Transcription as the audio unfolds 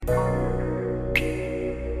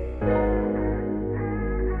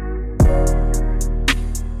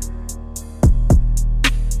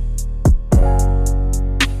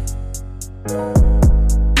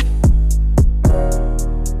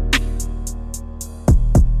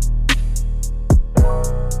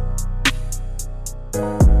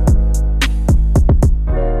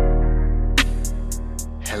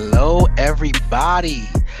everybody.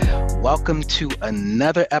 Welcome to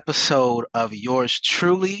another episode of yours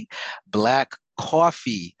truly, Black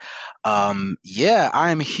Coffee. I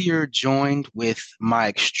am here joined with my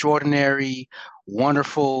extraordinary,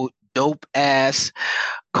 wonderful, dope ass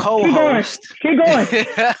Keep going. co-host, Keep going.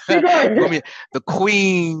 Keep going. the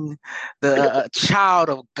queen, the child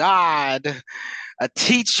of God, a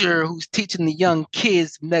teacher who's teaching the young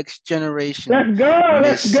kids, next generation, Let's go.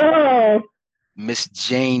 Let's Miss go. Miss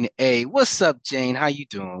Jane A. What's up, Jane? How you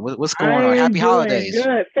doing? What's I going on? am Happy doing holidays.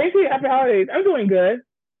 good. Thank you. Happy holidays. I'm doing good.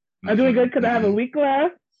 I'm doing good because I have a Hmm. week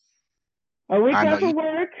left. A week I know left of you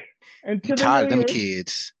work you until the tired New of them Year.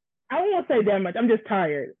 kids. I won't say that much. I'm just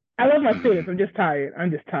tired. I love my students. Hmm. I'm just tired.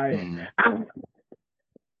 I'm just tired. Hmm. I,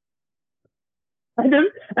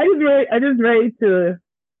 I just ready to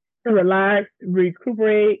relax,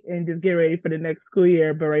 recuperate, and just get ready for the next school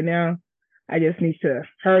year. But right now, I just need to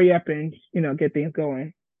hurry up and get things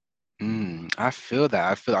going. I feel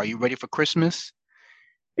that. Are you ready for Christmas?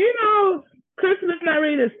 you know, Christmas is not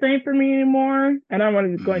really the same for me anymore. And I don't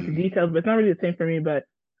want to go into Hmm. details, but it's not really the same for me. But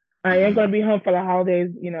I am Hmm. going to be home for the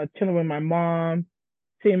holidays, chilling with my mom,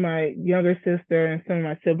 seeing my younger sister and some of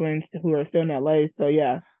my siblings who are still in LA. So,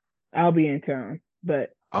 yeah, I'll be in town.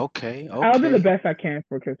 But Okay, I'll do the okay. best I can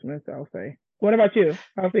for Christmas, I'll say. What about you?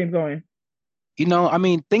 How's things going? I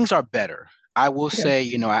mean, things are better. I will Okay.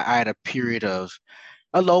 say, I had a period of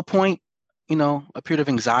a low point, a period of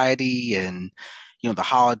anxiety, and the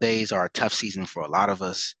holidays are a tough season for a lot of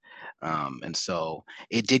us. And so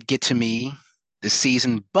it did get to me this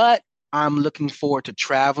season, but I'm looking forward to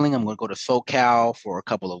traveling. I'm going to go to SoCal for a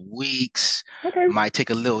couple of weeks. Okay. Might take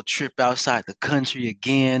a little trip outside the country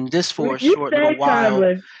again, just for a You short little stay while.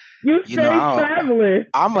 traveling. You You know, stay I, traveling.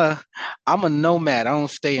 I'm a I'm a nomad. I don't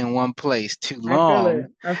stay in one place too I feel it. long.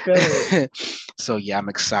 I feel it. So yeah, I'm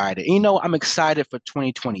excited. I'm excited for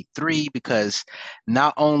 2023 because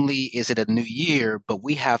not only is it a new year, but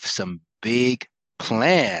we have some big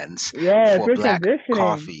plans Yes, for we're Black transitioning.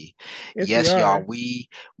 Coffee. Yes, we Yes, y'all, are. we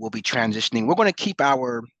will be transitioning. We're going to keep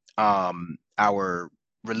our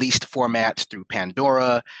released formats through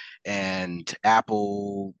Pandora and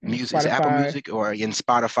Apple And Music. Is it Apple Spotify. Music or in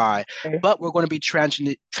Spotify? Okay. But we're going to be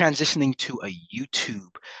transitioning to a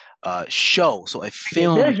YouTube show, so a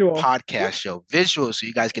filmed Visual. podcast show, visual, so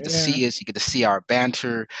you guys get to Yeah. see us, you get to see our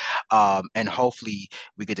banter, and hopefully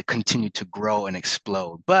we get to continue to grow and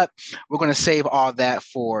explode. But we're going to save all that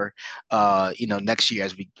for next year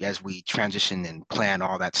as we transition and plan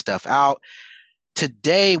all that stuff out.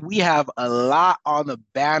 Today we have a lot on the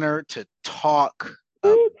banner to talk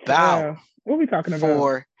Ooh, about. what are we talking about?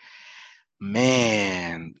 For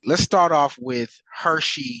Man, let's start off with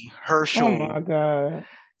Oh Herschel, my god.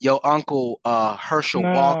 your uncle Herschel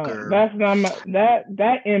No, Walker. that's not my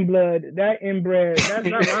that inblood, that inbred. That's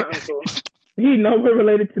not my uncle. He's nowhere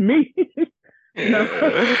related to me. No,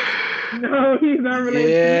 no, he's not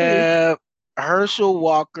related to me. Yeah, Herschel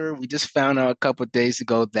Walker, we just found out a couple of days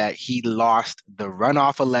ago that he lost the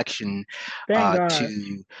runoff election Thank God.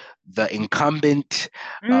 to the incumbent,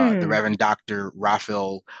 the Mm, Reverend Dr.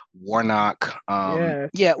 Raphael Warnock. yes,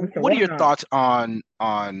 Yeah, Mr. what are your Warnock. thoughts on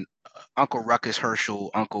Uncle Ruckus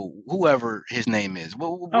Herschel, Uncle whoever his name is?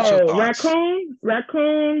 What's your Oh, thoughts?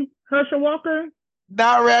 raccoon, Herschel Walker.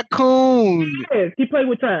 Not raccoon. Yes, he played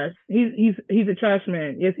with trash. He's a trash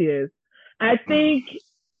man. Yes, he is. I Mm, think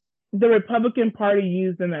the Republican Party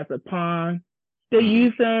used them as a pawn. They mm,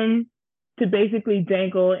 used them to basically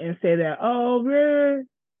dangle and say that, oh,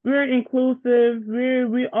 we're inclusive.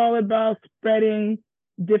 We're all about spreading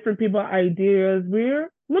different people ideas. We're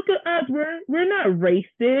look at us. We're not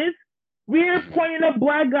racist. We're mm, pointing a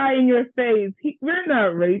black guy in your face. We're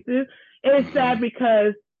not racist. And it's sad mm,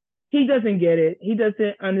 because he doesn't get it. He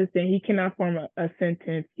doesn't understand. He cannot form a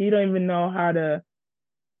sentence. He don't even know how to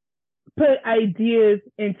put ideas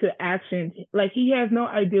into action. Like he has no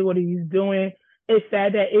idea what he's doing. It's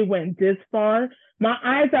sad that it went this far. My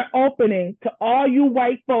eyes are opening to all you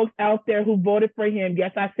white folks out there who voted for him.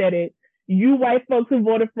 Yes, I said it. You white folks who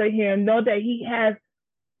voted for him know that he has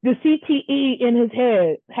the CTE in his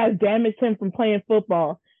head has damaged him from playing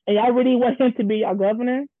football. And y'all really want him to be your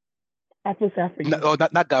governor? I feel sad for No, you. oh,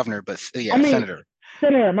 not governor, but I yeah, mean, senator.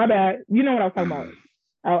 senator, my bad. You know what I was talking about. Mm.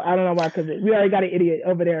 I don't know why, because we already got an idiot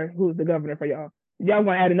over there who's the governor for y'all. Y'all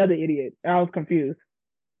want to add another idiot. I was confused.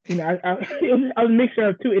 It was a mixture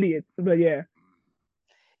of two idiots, but yeah.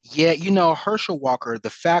 Yeah, Herschel Walker, the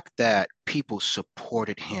fact that people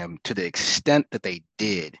supported him to the extent that they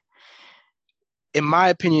did, in my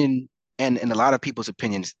opinion, and in a lot of people's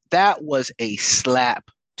opinions, that was a slap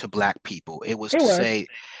to Black people. It was It to was. say,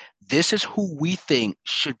 this is who we think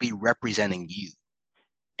should be representing you.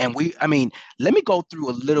 And I mean, let me go through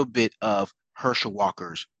a little bit of Herschel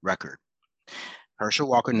Walker's record. Herschel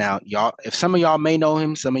Walker. Now, y'all, if some of y'all may know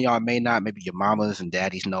him, some of y'all may not. Maybe your mamas and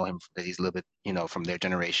daddies know him that he's a little bit, from their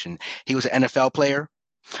generation. He was an NFL player.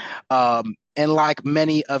 And like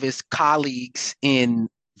many of his colleagues in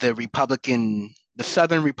the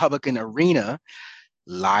Southern Republican arena,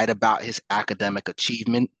 lied about his academic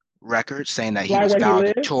achievement record, saying that he Why was where he lived?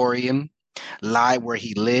 valedictorian, lied where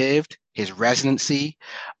he lived, his residency.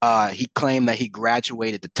 He claimed that he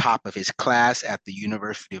graduated the top of his class at the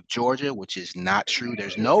University of Georgia, which is not true.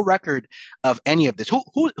 There's no record of any of this.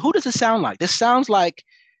 Who does it sound like? This sounds like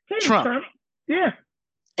Trump Trump. Yeah.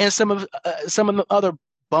 and some of the other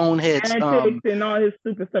boneheads Antics and all his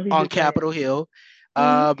stupid stuff he on just said. Capitol Hill.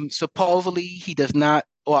 Mhm. Supposedly he does not,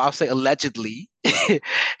 or I'll say allegedly,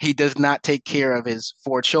 he does not take care of his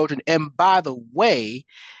four children. And by the way,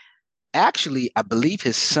 actually, I believe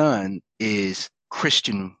his son is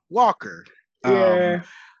Christian Walker, Yeah.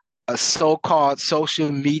 a so-called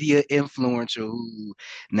social media influencer who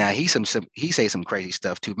now he says some crazy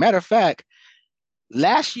stuff too. Matter of fact,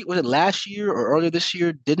 last year or earlier this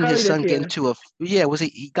year? Didn't his Early this son get year. into a yeah? Was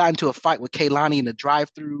he got into a fight with Kaylani in the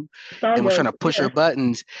drive-through and was trying Starbucks. to push her Yeah.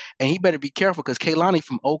 buttons? And he better be careful because Kaylani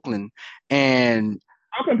from Oakland, and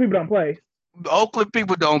How come people don't play? Oakland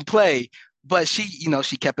people don't play. But she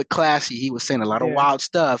kept it classy. He was saying a lot of Yeah. wild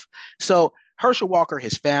stuff. So Herschel Walker,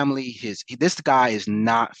 his family, this guy is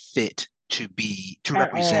not fit to At all.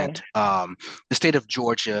 represent the state of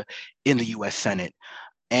Georgia in the U.S. Senate.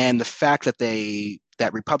 And the fact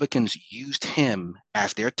that Republicans used him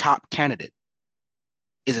as their top candidate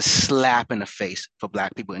is a slap in the face for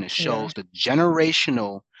Black people, and it Yeah. shows the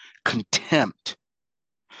generational contempt,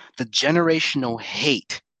 the generational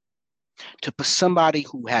hate to put somebody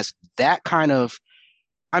who has that kind of.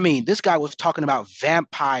 I mean, this guy was talking about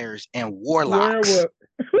vampires and warlocks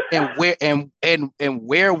Werewolf. and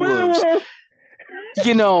werewolves. Werewolf.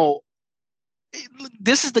 You know,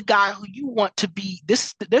 this is the guy who you want to be.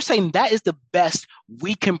 They're saying that is the best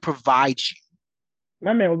we can provide you.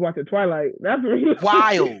 My man was watching Twilight. That's what he was.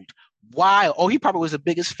 Wild, wild. Oh, he probably was the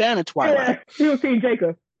biggest fan of Twilight. Yeah, he was Team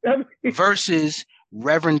Jacob. Versus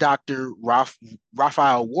Reverend Dr.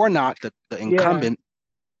 Raphael Warnock, the Yeah. incumbent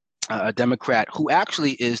Democrat, who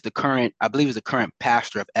actually is I believe, is the current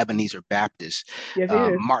pastor of Ebenezer Baptist, Yes, he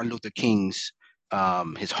is. Martin Luther King's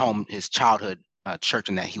his childhood church,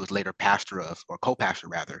 and that he was later pastor of, or co-pastor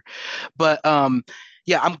rather. But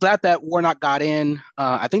yeah, I'm glad that Warnock got in.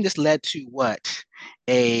 I think this led to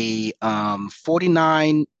a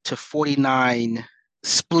 49-49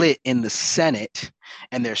 split in the Senate,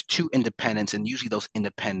 and there's two independents, and usually those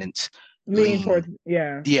independents Leaning towards,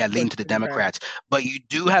 yeah. lean to the Democrats. But you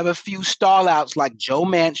do have a few stallouts like Joe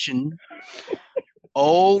Manchin,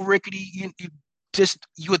 old rickety. You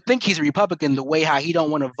would think he's a Republican the way how he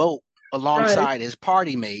don't want to vote alongside his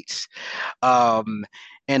party mates. And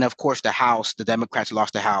of course, the Democrats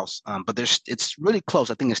lost the House, but it's really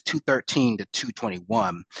close. I think it's 213 to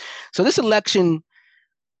 221. So this election,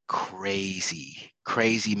 crazy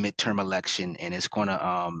midterm election, and it's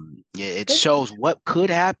gonna it shows what could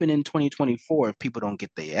happen in 2024 if people don't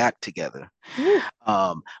get their act together.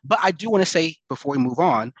 But I do want to say before we move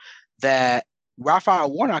on that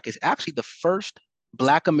Raphael Warnock is actually the first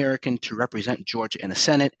Black American to represent Georgia in the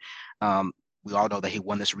Senate. We all know that he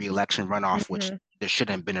won this re-election runoff, which there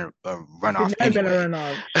shouldn't have been a runoff anyway. Been a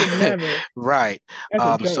runoff. Should never. Right.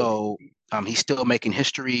 So he's still making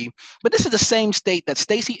history. But this is the same state that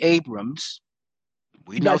Stacey Abrams,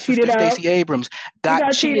 we know Sister Stacey Abrams,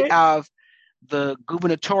 got cheated out of the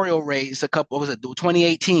gubernatorial race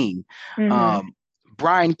 2018.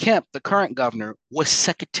 Brian Kemp, the current governor, was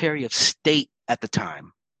Secretary of State at the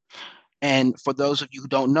time. And for those of you who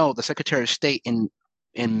don't know, the Secretary of State in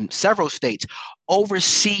several states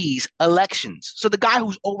oversees elections. So the guy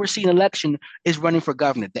who's overseeing election is running for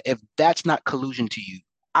governor. If that's not collusion to you,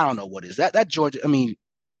 I don't know what is. That Georgia, I mean,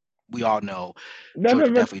 we all know Georgia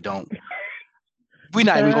definitely don't. We're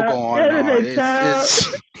not even gonna go on and on. It's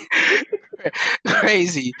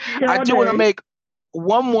crazy. I do want to make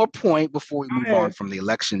one more point before we move on from the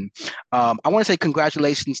election. I want to say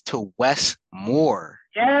congratulations to Wes Moore.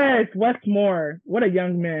 Yes, Wes Moore. What a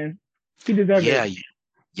young man. He deserves it. Yeah,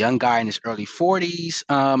 young guy in his early 40s,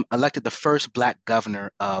 elected the first Black governor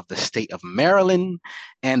of the state of Maryland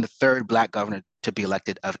and the third Black governor to be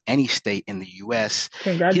elected of any state in the U.S.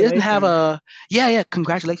 He doesn't have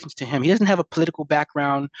congratulations to him. He doesn't have a political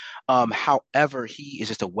background. However, he is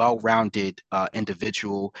just a well-rounded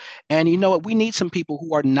individual. And you know what? We need some people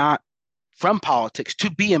who are not from politics to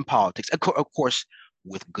be in politics. Of course,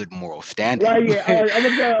 with good moral standing. Right, yeah. I was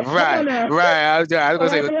come Right, on now. right. I was What gonna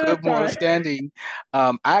say with happened good last moral time? standing.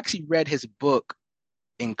 I actually read his book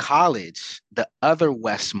in college, The Other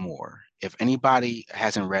Westmore. If anybody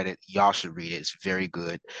hasn't read it, y'all should read it. It's very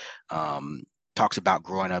good. Um, Talks about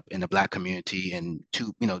growing up in the Black community and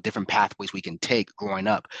two, different pathways we can take growing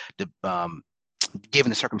up. The Given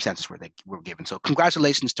the circumstances where they were given. So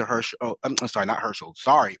congratulations to Herschel. Oh, I'm sorry, not Herschel.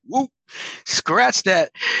 Sorry. Woo. Scratch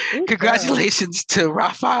that. Ooh, child. Congratulations to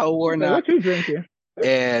Raphael So Warnock what you drinking?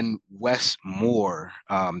 and Wes Moore.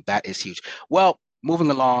 That is huge. Well,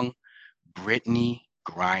 moving along, Brittany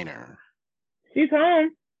Griner. She's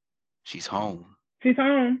home. She's home. She's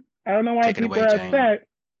home. I don't know why Take it people away, are Jane. upset.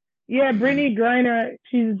 Yeah, Mm-hmm. Brittany Griner,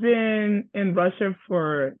 she's been in Russia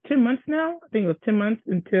for 10 months now. I think it was 10 months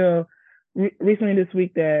until recently this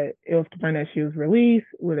week that it was confirmed that she was released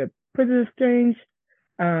with a prison exchange.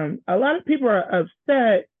 A lot of people are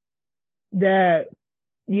upset that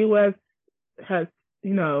U.S. has,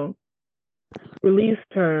 you know, released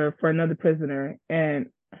her for another prisoner. And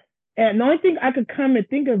the only thing I could come and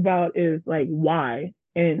think about is like why.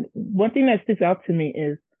 And one thing that sticks out to me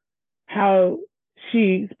is how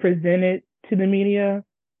she's presented to the media,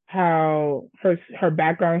 how her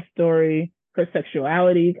background story, her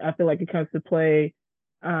sexuality, I feel like it comes to play.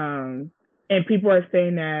 And people are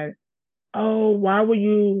saying that, oh, why would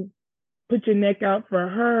you put your neck out for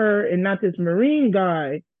her and not this Marine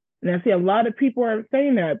guy? And I see a lot of people are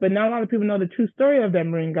saying that, but not a lot of people know the true story of that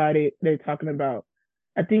Marine guy they're talking about.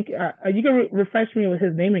 I think you can refresh me with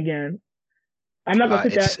his name again. I'm not gonna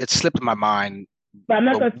sit that, It's slipped my mind, but I'm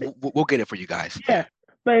not but gonna sit. we'll get it for you guys. Yeah, Yeah.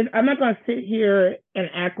 but I'm not gonna sit here and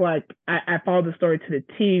act like I follow the story to the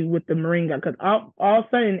T with the Marine guy because all of a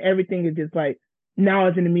sudden everything is just like now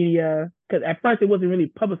it's in the media because at first it wasn't really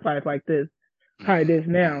publicized like this how it is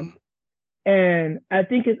Mm-hmm. now. Mm-hmm. And I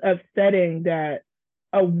think it's upsetting that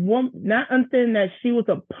a woman, not understanding that she was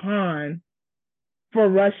a pawn for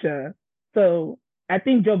Russia. So I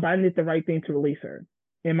think Joe Biden did the right thing to release her,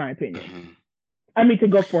 in my opinion. Mm-hmm. I mean, to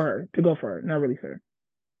go for her, not release her.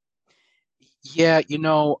 Yeah,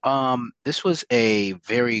 this was a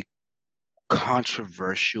very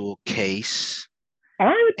controversial case. I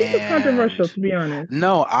don't even think it's And controversial, to be honest.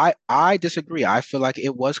 no, I disagree. I feel like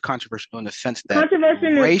it was controversial in the sense that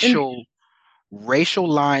Controversial in racial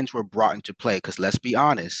lines were brought into play. Because let's be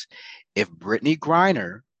honest, if Brittany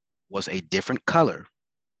Griner was a different color,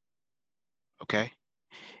 okay,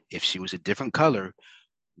 if she was a different color,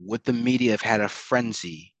 would the media have had a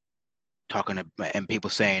frenzy and people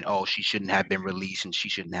saying, "Oh, she shouldn't have been released and she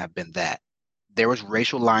shouldn't have been that"? There was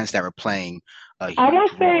racial lines that were playing a I huge won't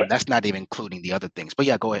role, and say that's not even including the other things. But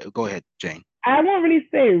yeah, go ahead, Jane. I won't really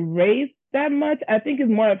say race that much. I think it's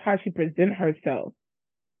more of how she presents herself.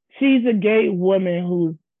 She's a gay woman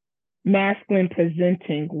who's masculine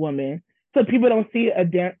presenting woman. So people don't see a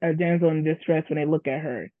damsel in distress when they look at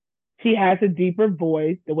her. She has a deeper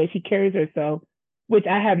voice, the way she carries herself, which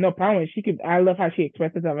I have no problem with. I love how she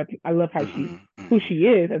expresses herself. I love how Hmm. who Hmm. she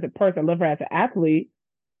is as a person. I love her as an athlete.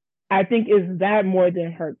 I think is that more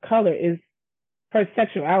than her color is her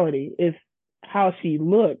sexuality, is how she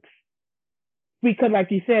looks. Because like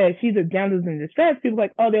you said, she's a damsel in distress. People are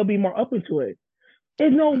like, oh, they'll be more open to it.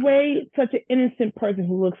 There's no way such an innocent person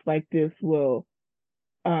who looks like this will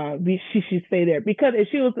she should stay there because if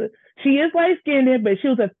she is light skinned, but she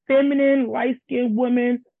was a feminine light skinned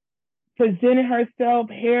woman presenting herself,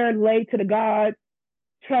 hair laid to the gods.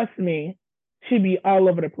 Trust me, she'd be all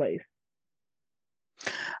over the place.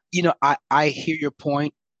 I hear your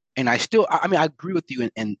point, and I mean, I agree with you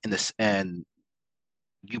in this, and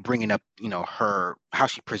you bringing up, her how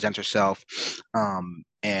she presents herself,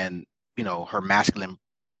 and her masculine,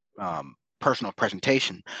 personal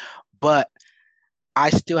presentation. But I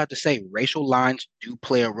still have to say, racial lines do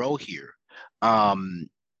play a role here, um,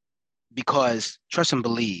 because trust and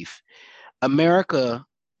believe, America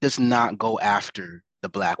does not go after the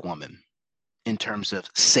black woman in terms of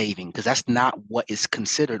saving, because that's not what is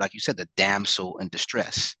considered, like you said, the damsel in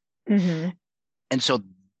distress. Mm-hmm. And so,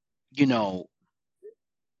 you know,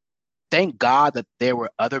 thank God that there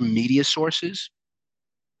were other media sources,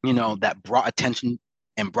 that brought attention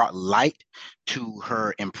and brought light to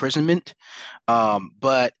her imprisonment.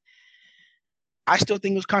 But I still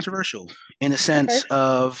think it was controversial in the Okay. sense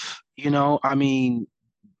of, I mean,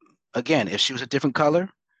 again, if she was a different color,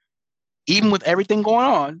 even with everything going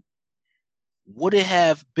on, would it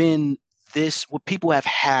have been would people have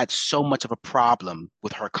had so much of a problem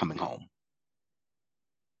with her coming home?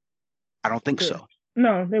 I don't think Sure. so.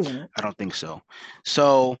 No, they wouldn't. I don't think so.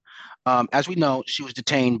 So, as we know, she was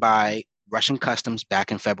detained by Russian customs back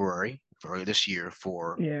in February, earlier this year,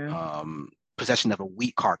 for Yeah. possession of a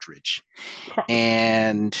wheat cartridge.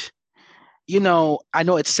 And, you know, I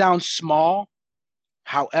know it sounds small.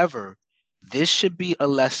 However, this should be a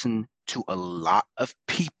lesson to a lot of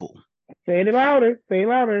people. Say it louder. Say it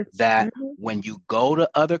louder. That when you go to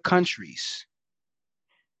other countries,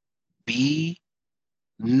 be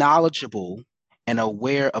knowledgeable and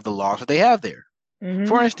aware of the laws that they have there.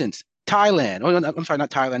 For instance, Thailand, I'm sorry,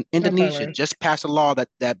 not Thailand, Indonesia just passed a law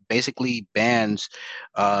that basically bans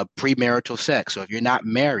premarital sex. So if you're not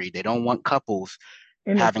married, they don't want couples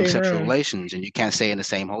having sexual relations, and you can't stay in the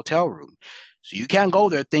same hotel room. So you can't go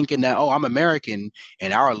there thinking that, oh, I'm American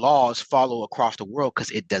and our laws follow across the world,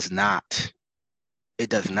 because it does not. It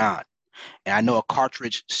does not. And I know a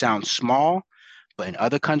cartridge sounds small, but in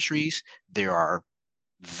other countries, there are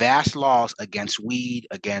vast laws against weed,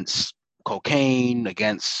 against cocaine,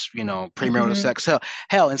 against, you know, premarital sex.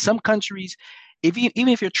 Hell, in some countries, even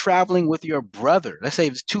if you're traveling with your brother, let's say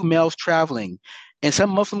it's two males traveling, in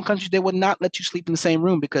some Muslim countries, they would not let you sleep in the same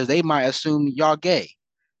room because they might assume y'all gay.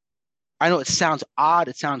 I know it sounds odd,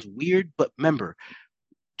 it sounds weird, but remember,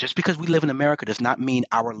 just because we live in America does not mean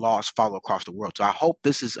our laws follow across the world. So I hope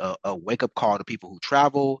this is a wake-up call to people who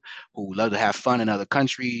travel, who love to have fun in other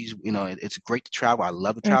countries. You know, it's great to travel. I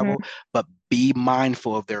love to travel, but be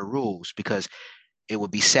mindful of their rules, because it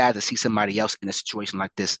would be sad to see somebody else in a situation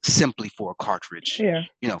like this simply for a cartridge, you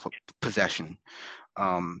know, for possession.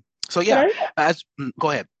 So yeah,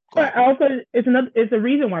 go ahead. Also, it's a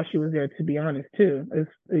reason why she was there, to be honest, too.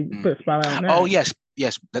 Put a spotlight on that. Oh yes.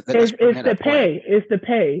 It's the pay. It's the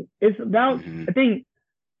pay. It's about I think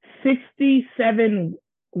 67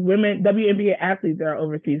 women WNBA athletes that are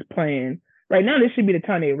overseas playing. Right now, this should be the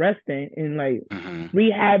time they resting and like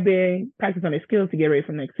rehabbing, practicing on their skills to get ready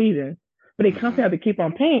for next season. But they constantly have to keep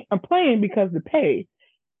on playing because the pay.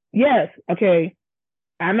 Yes, okay.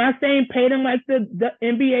 I'm not saying pay them like the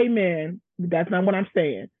NBA men. That's not what I'm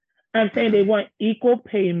saying. I'm saying they want equal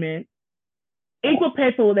payment, equal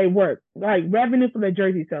pay for what they work, like revenue for their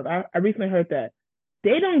jersey sales. I recently heard that.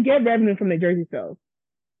 They don't get revenue from their jersey sales.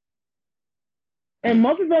 And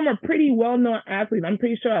most of them are pretty well-known athletes. I'm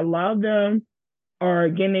pretty sure a lot of them are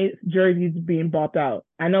getting their jerseys being bought out.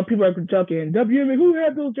 I know people are joking, WNBA, who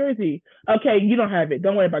has those jerseys? Okay, you don't have it.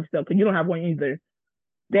 Don't worry about yourself, because you don't have one either.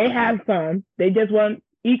 They have some. They just want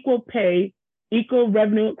equal pay, equal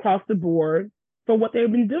revenue across the board for what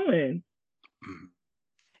they've been doing.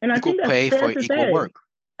 And I think that's fair for equal work.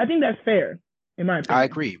 I think that's fair, in my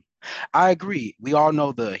opinion. I agree. We all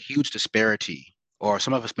know the huge disparity, or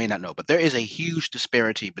some of us may not know, but there is a huge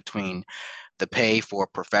disparity between the pay for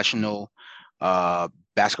professional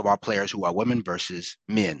basketball players who are women versus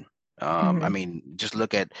men. I mean, just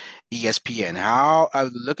look at ESPN.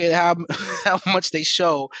 Look at how much they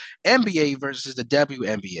show NBA versus the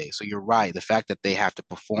WNBA. So you're right. The fact that they have to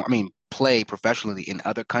play professionally in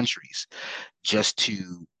other countries just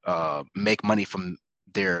to make money from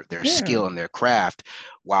their skill and their craft,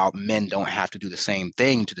 while men don't have to do the same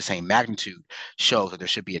thing to the same magnitude, shows that there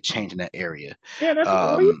should be a change in that area. Yeah, that's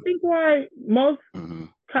what do you think why most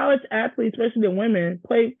college athletes, especially the women,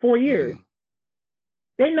 play 4 years?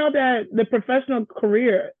 They know that the professional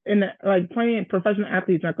career in like playing professional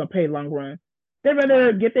athletes not gonna pay long run. They'd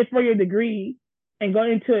rather get their 4-year degree and go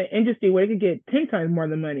into an industry where they could get 10 times more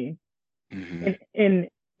than money in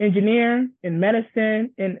engineering, in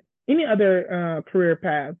medicine, in any other career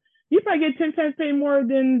path. You probably get 10 times pay more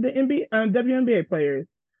than the WNBA players.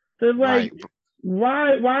 So it's like,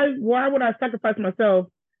 why would I sacrifice myself,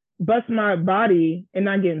 bust my body, and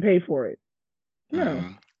not getting paid for it? No.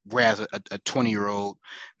 Whereas a 20-year-old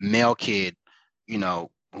male kid, you know,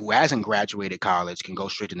 who hasn't graduated college can go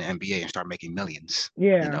straight to the NBA and start making millions.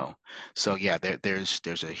 Yeah. You know, so yeah, there's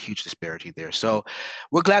a huge disparity there. So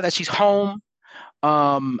we're glad that she's home.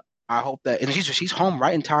 I hope that, and she's home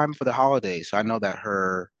right in time for the holidays. So I know that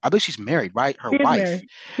I believe she's married, right? Her wife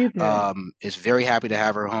is very happy to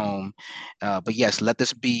have her home. But yes, let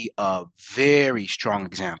this be a very strong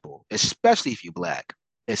example, especially if you're Black.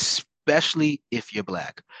 Especially if you're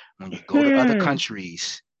Black, when you go to other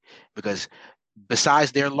countries, because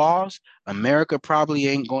besides their laws, America probably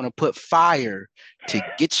ain't going to put fire to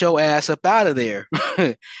get your ass up out of there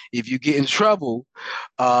if you get in trouble,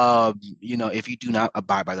 you know, if you do not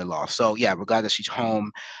abide by the law. So yeah, we're glad that she's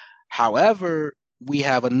home. However, we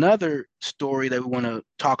have another story that we want to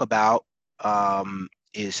talk about.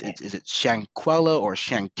 Is it Shanquella or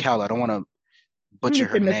Shankella? I don't want to butcher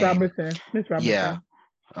her name. Miss Robinson. Yeah.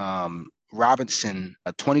 Robinson,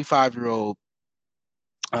 a 25-year-old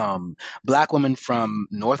Black woman from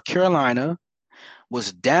North Carolina,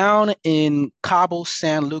 was down in Cabo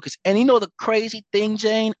San Lucas. And you know the crazy thing,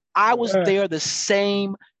 Jane? I was there the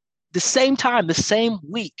same the same time, the same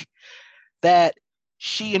week that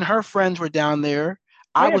she and her friends were down there.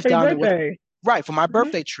 Oh I yeah, was for your down there with, birthday. right, for my Mm-hmm.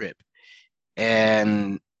 birthday trip.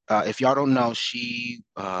 And if y'all don't know,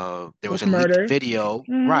 there Was was a leaked murdered. video,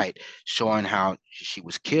 Mm-hmm. right, showing how she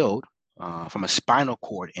was killed from a spinal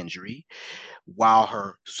cord injury, while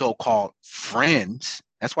her so-called friends.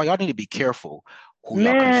 That's why y'all need to be careful who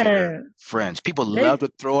y'all consider Man, friends. People love they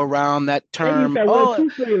to throw around that they use term. that word Oh,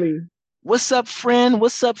 too freely. what's up, friend?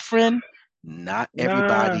 What's up, friend? Not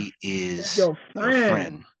Nah, everybody that's is your your friend.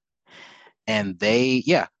 friend. And they,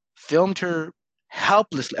 yeah, filmed her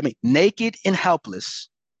helpless. I mean, naked and helpless.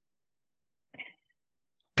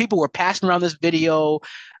 People were passing around this video,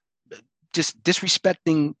 just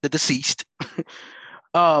disrespecting the deceased.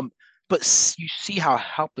 um, but you see how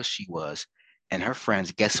helpless she was. And her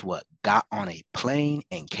friends, guess what? Got on a plane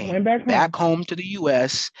and Went came back back home. home to the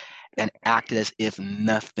US and acted as if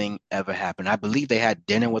nothing ever happened. I believe they had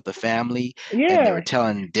dinner with the family and they were Yeah,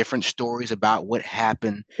 telling different stories about what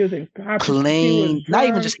happened. she was intoxicated. She was Plain,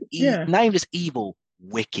 drunk. Yeah, not even just evil,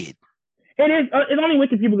 wicked. it is. It's only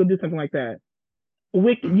wicked people could do something like that.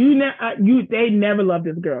 Wicked. Hmm. They never loved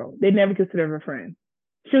this girl. They never considered her a friend.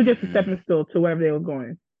 She was just a Hmm. stepping stool to wherever they were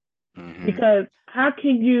going. Hmm. Because how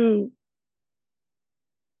can you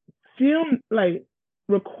film, like,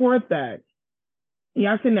 record that?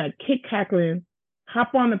 Y'all sitting there kick cackling,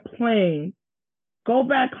 hop on the plane, go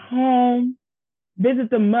back home, visit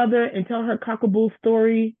the mother and tell her cockaboo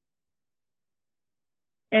story,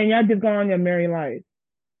 and y'all just go on your merry life.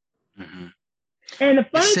 Hmm. And the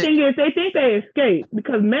It's funny thing is, they think they escaped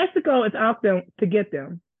because Mexico is out there to get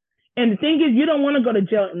them. And the thing is, you don't want to go to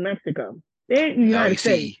jail in Mexico. They ain't in the No, you United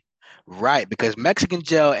States. see, right, because Mexican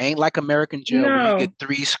jail ain't like American jail where you get No.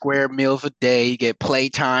 3 square meals a day, you get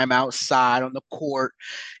playtime outside on the court,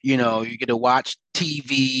 you get to watch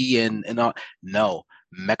TV and all. No,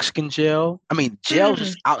 Mexican jail, I mean, jails Mm.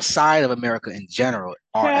 just outside of America in general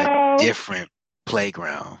are a Child, different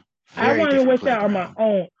playground, I very wanted to different wish out on my playground.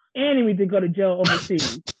 own enemy to go to jail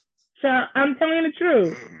overseas. Child, I'm telling you the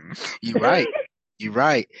truth. You're right. You're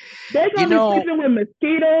right. They're You gonna be know, sleeping with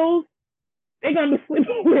mosquitoes. They're gonna be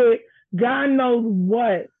sleeping with God knows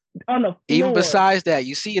what on the even floor. besides that,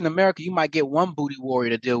 you see in America, you might get one booty warrior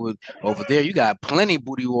to deal with. Over there, you got plenty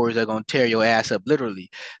booty warriors that are gonna tear your ass up, literally.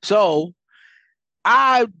 So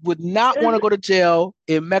I would not want to go to jail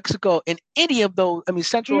in Mexico, in any of those. I mean,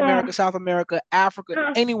 Central Yeah, America, South America, Africa,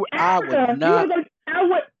 anywhere. I would Africa. You not. wanna go? I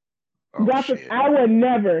would. Oh God, shit. I would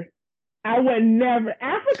never. I would never.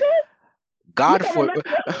 Africa? You God talking for about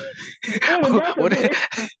Mexico? Oh, God what forbid.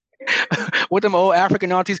 what them old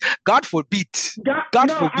African aunties? God forbid. God, God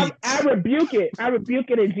no, forbid. I rebuke it. I rebuke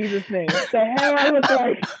it in Jesus' name. The hell I was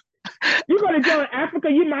like, you go to jail in Africa,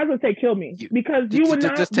 you might as well say kill me You, because you would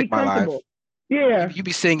just not be take my life. comfortable. Yeah. You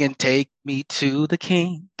be singing "Take Me to the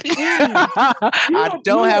King." Mm. I don't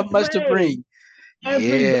You have will much to pray bring.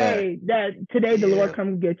 every Yeah, day that today the Lord yeah,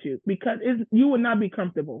 comes get you because you would not be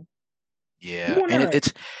comfortable. You yeah. will And not.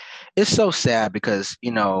 it's so sad because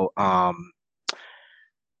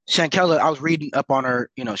Shankella, I was reading up on her.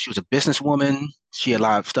 She was a businesswoman. She had a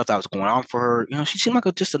lot of stuff that was going on for her. She seemed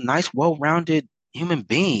like just a nice, well-rounded human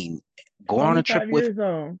being. Going on a trip 25 with years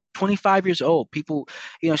old. 25 years old. People,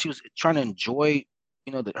 she was trying to enjoy,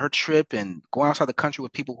 her trip and going outside the country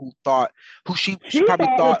with people who she She probably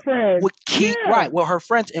thought was thought friends. would keep, Yeah. right, well, her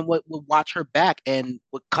friends and would watch her back and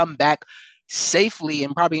would come back safely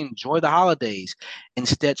and probably enjoy the holidays.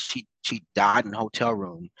 Instead, she died in a hotel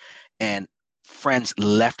room, and friends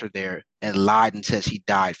left her there and lied and said she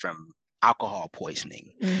died from alcohol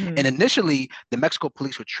poisoning. Mm-hmm. And initially, the Mexico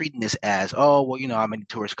police were treating this as, oh, well, how many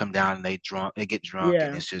tourists come down and they get drunk,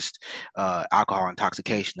 and Yeah. it's just alcohol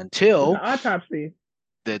intoxication. It's an Until autopsy.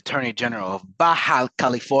 the Attorney General of Baja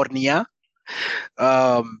California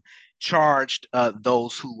um, charged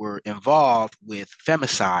those who were involved with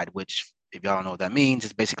femicide, which, if y'all don't know what that means,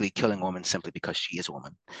 is basically killing a woman simply because she is a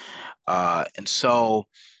woman. And so,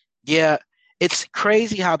 yeah, it's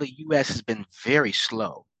crazy how the U.S. has been very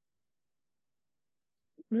slow,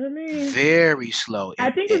 I mean, very slow I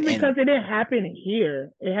in think it's because it didn't happen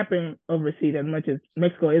here. It happened overseas as much as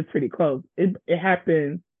Mexico is pretty close. It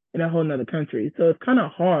happened in a whole nother country. So it's kind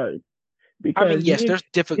of hard I mean, because yes, there's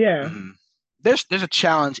different. yeah. There's a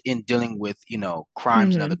challenge in dealing with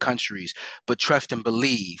crimes in other Mm-hmm. countries, but trust and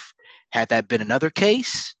believe, had that been another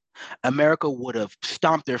case, America would have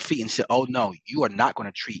stomped their feet and said, "Oh no, you are not going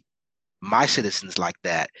to treat my citizens like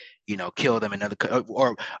that. Kill them in another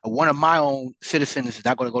or one of my own citizens is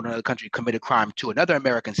not going to go to another country commit a crime to another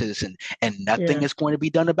American citizen, and nothing Yeah. is going to be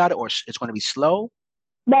done about it, or it's going to be slow."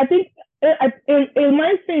 But I think It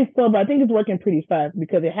might seem slow, but I think it's working pretty fast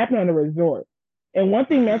because it happened on a resort. And one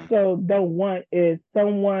thing Mhm. Mexico don't want is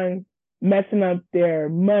someone messing up their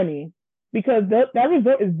money because that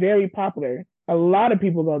resort is very popular. A lot of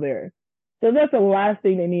people go there. So that's the last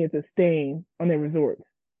thing they need is a stain on their resorts.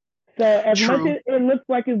 So as much True, as it looks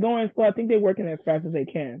like it's going slow, I think they're working as fast as they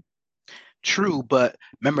can. true, but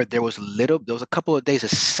remember there was a couple of days of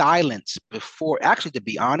silence before. Actually, to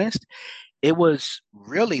be honest, it was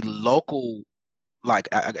really local, like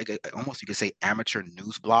almost you could say amateur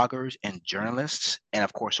news bloggers and journalists, and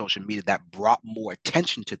of course social media that brought more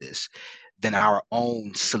attention to this than our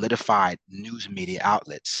own solidified news media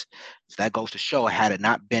outlets. So that goes to show, had it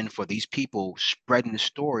not been for these people spreading the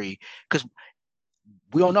story, because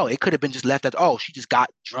we don't know. It could have been just left as, oh, she just got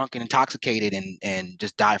drunk and intoxicated and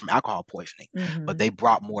just died from alcohol poisoning. But Mm-hmm. they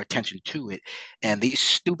brought more attention to it. And these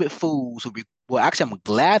stupid fools well, actually, I'm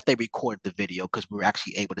glad they recorded the video because we were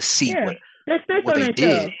actually able to see Yeah, they're still what on they their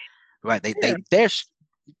did. show. Right? Yeah, There's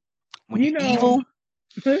when you you know, evil,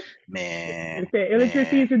 they man, say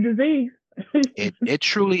illiteracy man, is a disease. it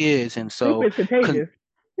truly is. And so, Stupid, con- contagious.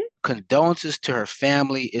 condolences to her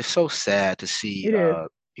family. It's so sad to see, It is.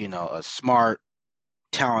 a smart,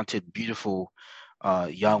 talented, beautiful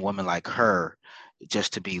young woman like her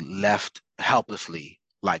just to be left helplessly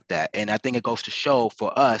like that. And I think it goes to show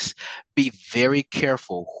for us, be very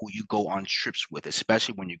careful who you go on trips with,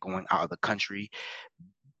 especially when you're going out of the country.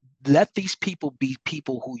 Let these people be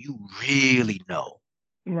people who you really know,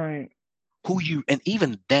 Right. and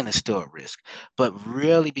even then it's still a risk, but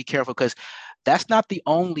really be careful because that's not the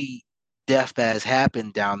only death that has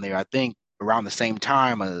happened down there. I think around the same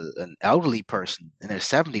time, an elderly person in their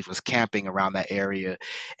 70s was camping around that area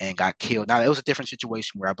and got killed. Now, it was a different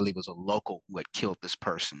situation where I believe it was a local who had killed this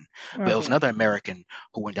person, but it was Okay. another American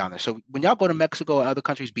who went down there. So when y'all go to Mexico or other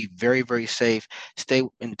countries, be very, very safe. Stay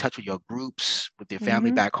in touch with your groups, with your family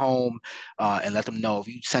Mhm. back home, and let them know if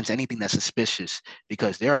you sense anything that's suspicious,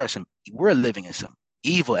 because we're living in some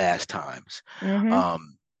evil ass times. Mhm.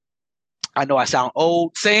 Um, I know I sound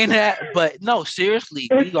old saying that, but no, seriously,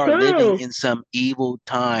 It's we are living true. in some evil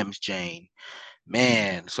times, Jane.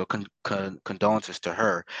 Man, so condolences to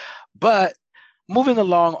her. But moving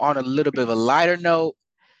along on a little bit of a lighter note,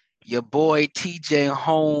 your boy TJ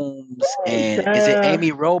Holmes and is it Child.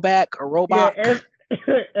 Amy Roback or Yeah. Robach?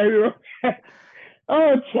 Everyone.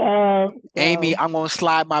 Oh, child. Amy, Wow. I'm gonna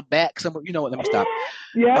slide my back somewhere. You know what? Let me stop.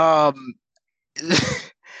 Yep. Um,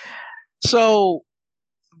 so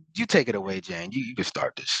you take it away, Jane. You can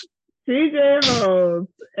start this. TJ Holmes.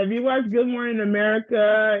 If you watch Good Morning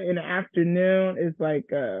America in the afternoon, it's like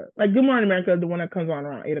Good Morning America, the one that comes on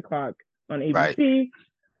around 8 o'clock on Right. ABC.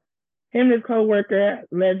 Him and his coworker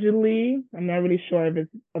allegedly, I'm not really sure if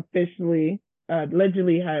it's officially,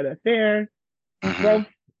 allegedly had an affair. Hmm. Both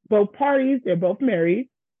both parties, they're both married,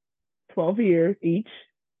 12 years each.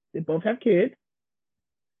 They both have kids.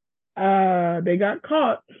 They got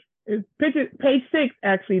caught. It's page six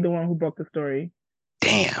actually the one who broke the story.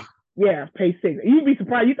 Damn. Yeah, page six. You'd be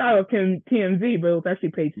surprised. You thought it was TMZ, but it was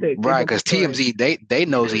actually page six. They Right, broke the because story. TMZ, they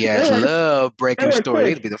nosy They ass were love they breaking were story.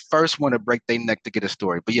 quick. They'd be the first one to break their neck to get a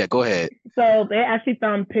story. But yeah, go ahead. So they actually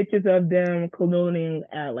found pictures of them canoodling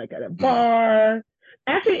at a Mm, bar.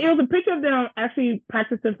 Actually, it mm. was a picture of them actually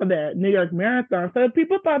practicing for the New York Marathon. So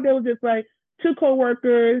people thought they were just like two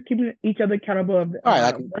coworkers keeping each other accountable, of All right,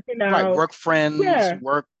 like working right, out. work friends, Yeah,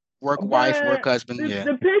 work wife, work but husband. the, Yeah.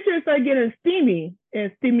 the pictures start getting steamy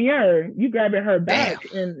and steamier. You grabbing her Damn. back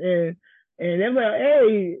and they're like,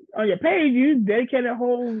 hey, on your page you dedicate a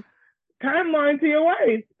whole timeline to your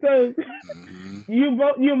wife. So Hmm.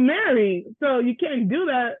 you're married, so you can't do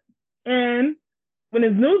that. And when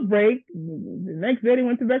his news break, the next day they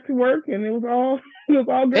went back to work, and it was all it was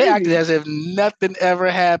all They acted gravy. as if nothing ever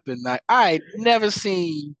happened. Like I never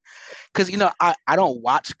seen, because I don't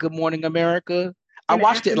watch Good Morning America. I In the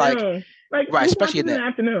watched it like afternoon, like right, who especially watches in in the that.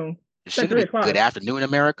 afternoon? It It's like shouldn't three be Good o'clock. Afternoon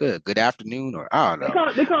America, Good Afternoon, or I don't They know.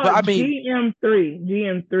 call they call But I it mean,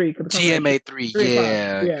 GM3 because it comes at GMA3, 3 o'clock.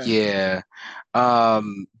 yeah, Yeah. yeah.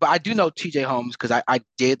 But I do know TJ Holmes because I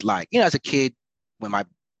did, like, as a kid, when my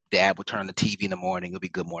dad would turn on the TV in the morning, it would be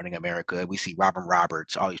Good Morning America. We see Robin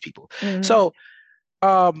Roberts, all these people. Mm-hmm. So,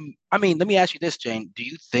 I mean, let me ask you this, Jane. Do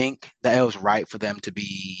you think that it was right for them to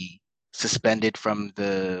be suspended from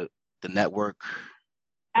the network?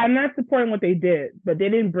 I'm not supporting what they did, but they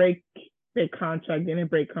didn't break their contract. They didn't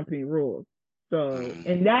break company rules. So Mm,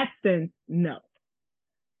 in that sense, no.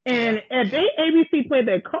 yeah, And if yeah, they ABC played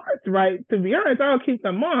their cards right, to be honest, I'll keep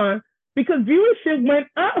them on because viewership went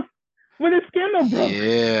up when the scandal broke.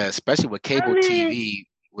 yeah. Especially with I cable mean, TV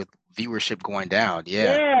with viewership going down.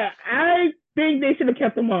 Yeah. yeah, I think they should have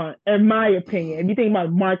kept him on, in my opinion. If you think about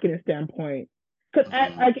a marketing standpoint, because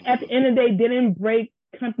at the end of the day, they didn't break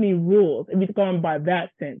company rules. If you're going by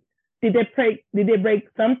that sense, did they break? Did they break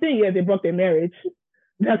something? Yeah, they broke their marriage.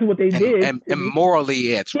 That's what they did. And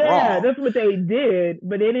morally, it's yeah, wrong. that's what they did.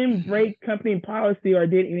 But they didn't break company policy or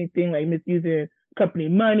did anything like misusing company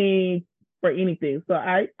money or anything. So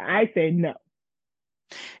I say no.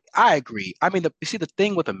 I agree. I mean, you see, the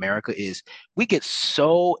thing with America is we get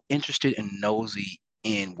so interested and nosy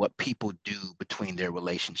in what people do between their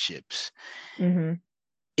relationships. Mm-hmm.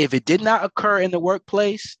 If it did not occur in the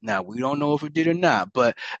workplace, now we don't know if it did or not,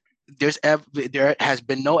 but there has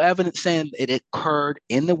been no evidence saying it occurred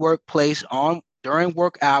in the workplace during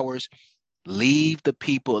work hours. Leave the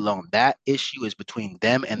people alone. That issue is between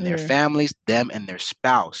them and their families, them and their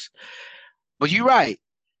spouse. But you're right.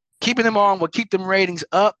 Keeping them on will keep them ratings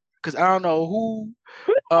up, because I don't know who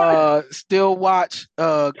still watch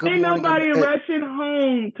Good Ain't Morning nobody rushing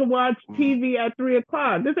home to watch TV at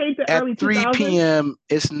 3:00. This ain't the at early 3 2000s. p.m.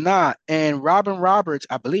 It's not. And Robin Roberts,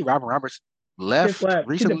 I believe Robin Roberts left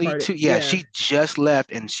recently too. Yeah, she just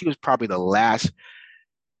left, and she was probably the last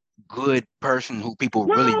good person who people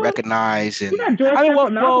really recognize. And you got George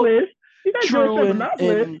Stephanopoulos. You got George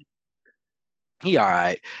Stephanopoulos. And he all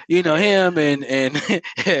right. You know, him and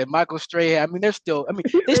Michael Strahan. I mean, they're still, I mean,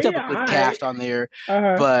 they still have a good cast on there.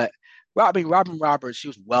 But Robin Roberts, she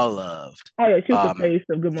was well loved. Oh, yeah, she was the face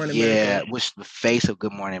of Good Morning America. Yeah, was the face of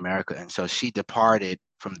Good Morning America. And so she departed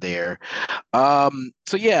from there.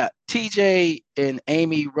 So yeah, TJ and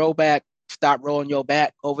Amy, roll back, stop rolling your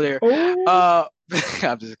back over there.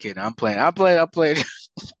 I'm just kidding. I'm playing.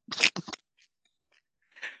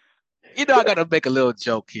 You know, I gotta make a little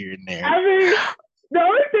joke here and there. I mean, the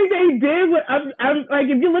only thing they did was, I'm like,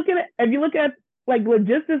 if you look at like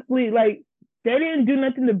logistically, like they didn't do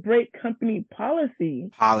nothing to break company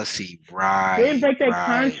policy. Right. They didn't break their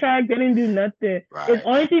contract. They didn't do nothing. The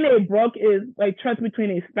only thing they broke is like trust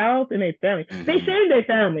between a spouse and a family. They shamed their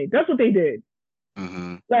family. That's what they did.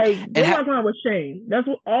 Like they walked around with shame. That's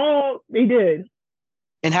what all they did.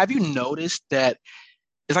 And have you noticed that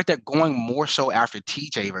it's like they're going more so after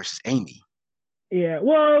TJ versus Amy? Yeah,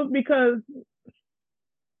 well, because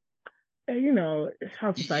you know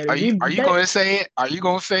how society. Are you going to say it? Are you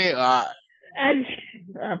going to say it? I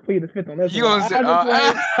plead the fifth on this. You gonna say?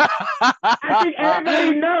 I think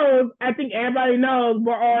everybody knows. I think everybody knows.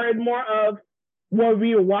 More of where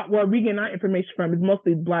we get our information from is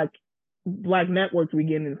mostly black networks we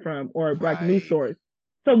getting it from, or black news source.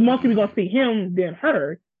 So most people gonna see him than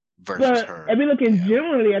her. Versus her. If we looking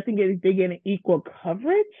generally, I think they get an equal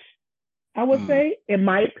coverage. I would say, in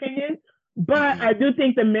my opinion, but I do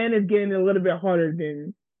think the man is getting a little bit harder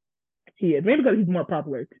than he is. Maybe because he's more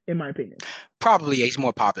popular, in my opinion. Probably he's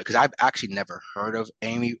more popular because I've actually never heard of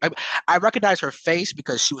Amy. I recognize her face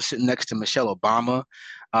because she was sitting next to Michelle Obama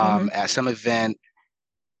at some event,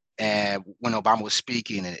 and when Obama was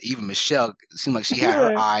speaking, and even Michelle seemed like she had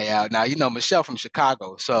her eye out. Now, you know, Michelle from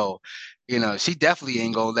Chicago, so you know she definitely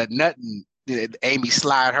ain't gonna let nothing Amy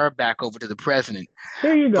slide her back over to the president.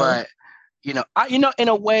 There you go. But you know, in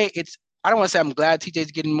a way, I don't want to say I'm glad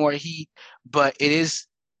TJ's getting more heat, but it is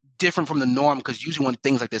different from the norm, because usually when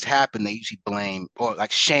things like this happen, they usually blame or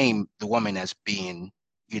like shame the woman as being,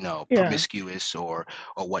 you know, promiscuous or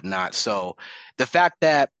whatnot. So the fact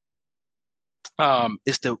that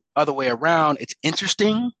it's the other way around, it's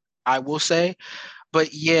interesting, I will say.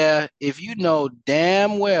 But yeah, if you know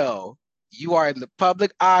damn well you are in the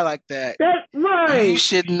public eye like that, that's right. You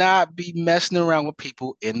should not be messing around with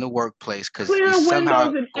people in the workplace, because you're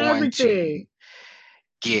somehow going to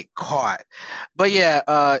get caught. But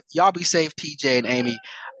yeah, y'all be safe, TJ and Amy.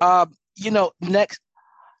 You know, next,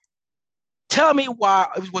 tell me why.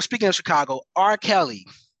 Well, speaking of Chicago, R. Kelly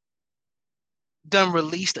done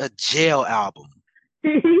released a jail album.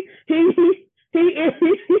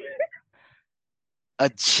 A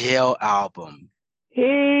jail album.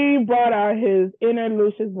 He brought out his inner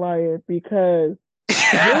Lucious Lyon, because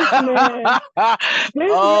this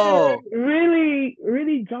man really,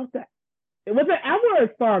 really dropped that. It was an album or a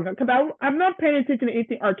song, because I'm not paying attention to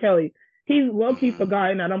anything R. Kelly. He's low-key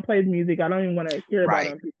forgotten. I don't play his music. I don't even want to hear about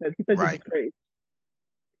him because he says he's crazy.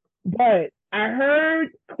 But I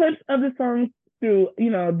heard clips of the songs through,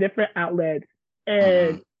 you know, different outlets.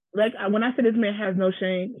 And like when I said this man has no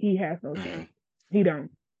shame, he has no shame. He don't.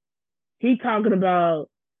 He talking about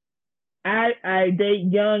I date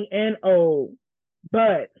young and old,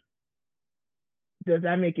 but does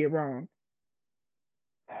that make it wrong?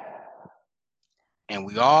 And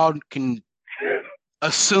we all can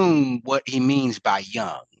assume what he means by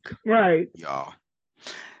young. Right. Y'all.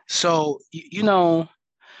 So, you know,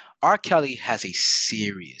 R. Kelly has a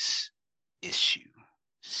issue,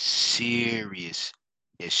 serious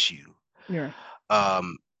issue. Yeah.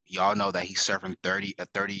 Um, y'all know that he's serving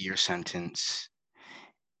 30-year sentence,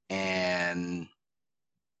 and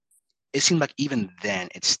it seems like even then,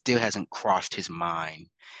 it still hasn't crossed his mind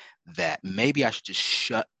that maybe I should just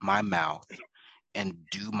shut my mouth and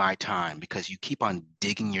do my time because you keep on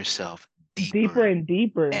digging yourself Deeper deeper and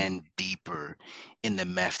deeper. and deeper in the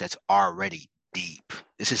mess that's already deep.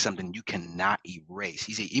 This is something you cannot erase.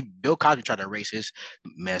 Bill Cosby tried to erase his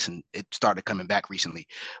mess and it started coming back recently,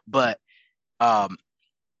 but um,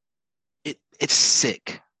 it's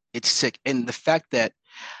sick. It's sick, and the fact that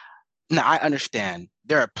now I understand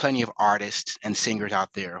there are plenty of artists and singers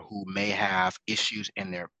out there who may have issues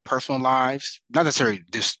in their personal lives, not necessarily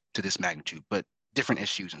this to this magnitude, but different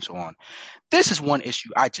issues and so on. This is one issue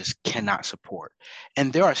I just cannot support.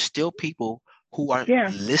 And there are still people who are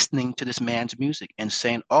Yeah. listening to this man's music and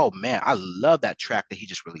saying, "Oh man, I love that track that he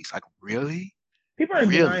just released." Like, really? People are in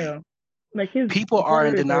Really? denial. Like his People are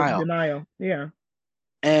in supporters are in denial. denial. Yeah.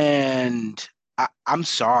 And I'm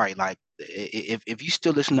sorry, like if you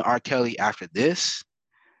still listen to R. Kelly after this,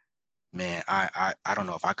 man, I don't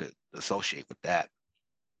know if I could associate with that.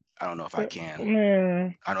 I don't know if I can.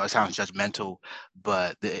 Man. I know it sounds judgmental,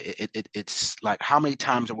 but it's like how many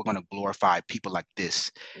times are we going to glorify people like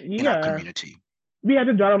this in our Yeah. community? We have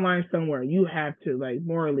to draw the line somewhere. You have to, like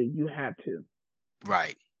morally, you have to.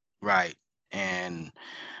 Right, right. And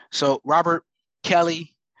so Robert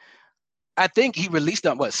Kelly, I think he released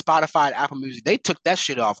on what Spotify, Apple Music. They took that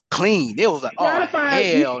shit off clean. It was like, oh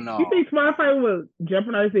Spotify, you, hell you no. think Spotify will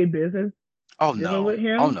jeopardize their business Oh dealing no. with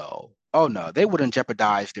Oh him? no. Oh no. They wouldn't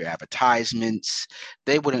jeopardize their advertisements.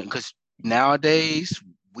 They wouldn't because nowadays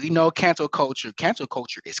we know cancel culture. Cancel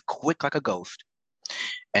culture is quick like a ghost.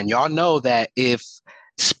 And y'all know that if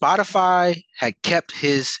Spotify had kept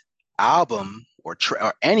his album or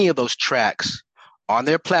any of those tracks on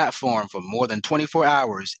their platform for more than 24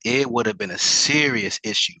 hours, it would have been a serious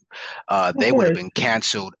issue. Of They would have course. been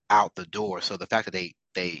canceled out the door. So the fact that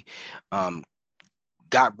they um,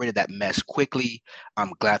 got rid of that mess quickly,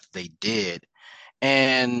 I'm glad that they did.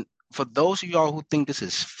 And for those of y'all who think this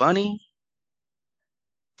is funny,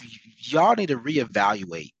 y'all need to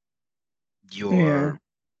reevaluate Yeah. your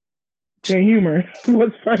Their humor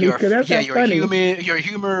was funny because that's not funny. your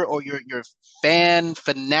humor or your fan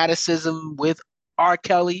fanaticism with R.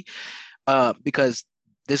 Kelly, because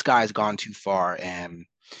this guy's gone too far, and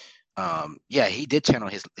yeah, he did channel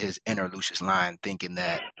his inner Lucius Lyon, thinking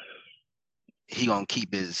that he gonna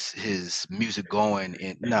keep his music going.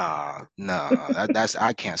 And nah, that's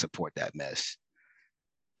I can't support that mess.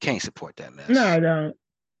 Can't support that No, mess. I don't.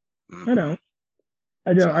 I Mm-mm. don't.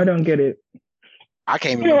 I don't. I So don't get it. I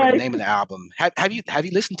can't even remember the Anyway, name of the album. Have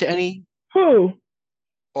you listened to any who?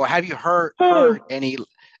 or have you heard Who? any?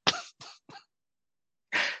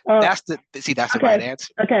 Uh, That's the right okay.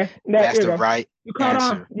 answer. Okay. That That's here you the go. right You caught on.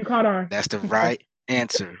 answer. You caught on. That's the Okay. right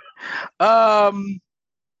answer. Um,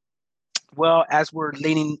 well, as we're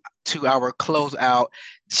leaning to our closeout,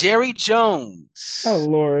 Jerry Oh Jones.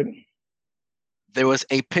 Lord. There was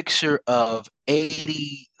a picture of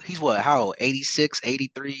 80, he's what, how old? 86,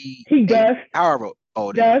 83, He 80, dust. however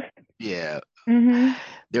old he, Dust. yeah. Mm-hmm.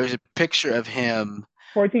 There was a picture of him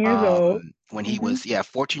 14 years old. when he Mm-hmm. was, yeah,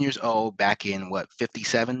 14 years old back in what,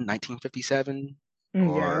 57, 1957? Yeah.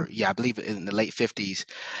 Or, yeah, I believe in the late 50s,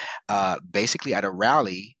 basically at a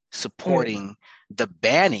rally Right. supporting the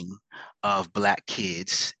banning of Black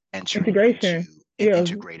kids entering into Integration. an Yeah.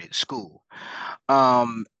 integrated school.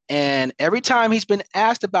 And every time he's been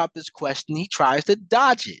asked about this question, he tries to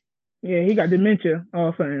dodge it. Yeah. He got dementia all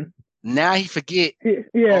of a sudden. Now he forget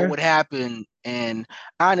Yeah. what happened, and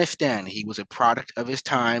I understand he was a product of his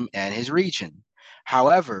time and his region.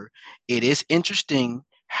 However, it is interesting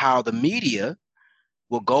how the media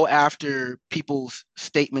will go after people's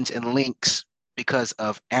statements and links because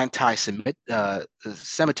of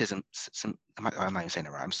Semitism. I'm not even saying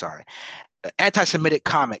it right. I'm sorry. Anti-Semitic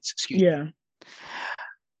comments, excuse me. Yeah.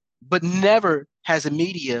 But never has the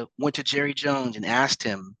media went to Jerry Jones and asked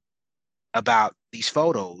him about these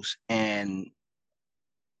photos and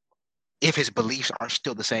if his beliefs are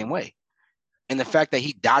still the same way. And the fact that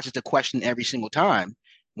he dodges the question every single time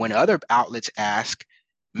when other outlets ask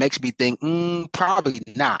makes me think, probably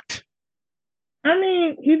not. I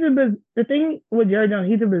mean, the thing with Jerry Jones,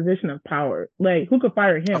 he's in a position of power. Like, who could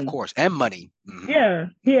fire Of him? course, and money. Mm-hmm. Yeah,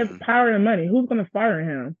 he has Mm-hmm. power and money. Who's going to fire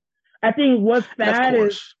him? I think what's And of sad is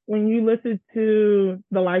course, when you listen to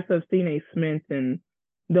the likes of Stephen A. Smith and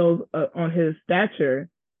those on his stature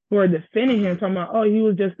who are defending him, mm-hmm. talking about, oh, he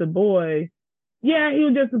was just a boy. Yeah, he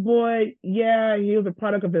was just a boy. Yeah, he was a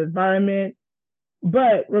product of the environment.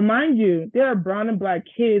 But remind you, there are brown and black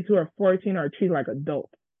kids who are 14 are treated like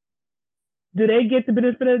adults. Do they get the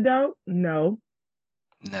benefit of the doubt? No.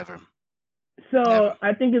 Never, So never.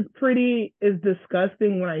 I think it's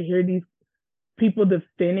disgusting when I hear these people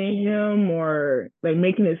defending him or like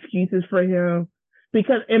making excuses for him.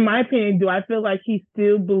 Because in my opinion, do I feel like he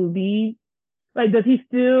still believes, like, does he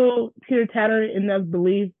still teeter tatter enough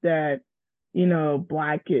belief that,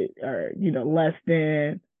 black or, less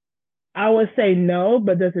than? I would say no,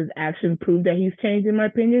 but does his action prove that he's changed in my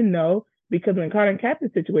opinion? No. Because when Colin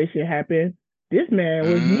Kaepernick situation happened, this man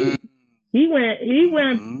was Mm-hmm. mute. He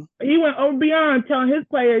went over beyond telling his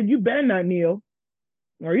players, you better not kneel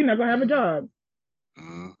or you're not gonna have a job.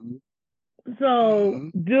 Mm-hmm.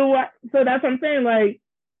 So Mm-hmm. so that's what I'm saying. Like,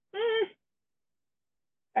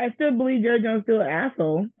 I still believe Jerry Jones is still an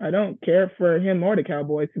asshole. I don't care for him or the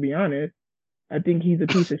Cowboys, to be honest. I think he's a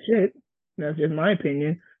piece of shit. That's just my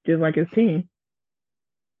opinion, just like his team.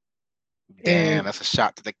 Damn, And that's a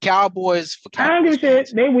shot to the Cowboys for I don't give Cowboys a shit.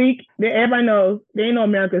 fans. They weak. Everybody knows they ain't no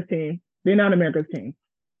America's team. They're not America's team.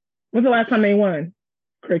 When's the last time they won?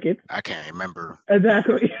 Crickets. I can't remember.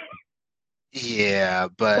 Exactly. Yeah,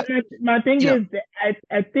 but My thing you know, is that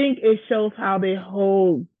I think it shows how they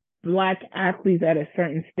hold black athletes at a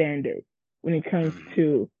certain standard when it comes mm,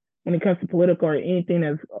 to political or anything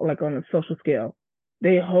that's like on a social scale.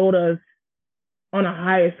 They hold us on a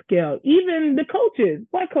higher scale. Even the coaches,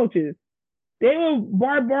 black coaches, they will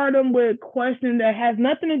bombard them with questions that has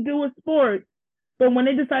nothing to do with sports. But when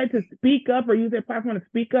they decide to speak up or use their platform to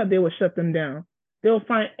speak up, they will shut them down. They'll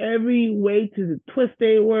find every way to twist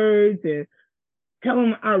their words and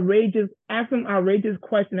ask them outrageous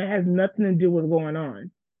question that has nothing to do with what's going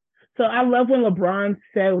on. So I love when LeBron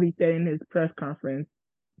said what he said in his press conference.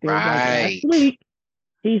 It was like last right. week.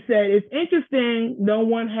 He said it's interesting. No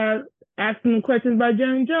one has asked him questions about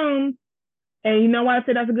Jerry Jones, and you know why I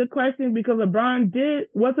said that's a good question? Because LeBron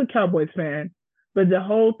was a Cowboys fan, but the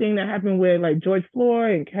whole thing that happened with like George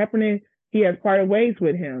Floyd and Kaepernick, he has parted ways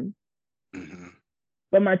with him. Mm-hmm.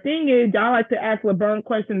 But my thing is, y'all like to ask LeBron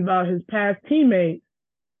questions about his past teammates,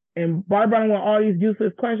 and Barbara want all these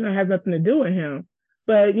useless questions that has nothing to do with him.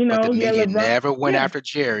 But But the yeah, media LeBron, never went yeah, after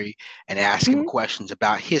Jerry and asked him mm-hmm. questions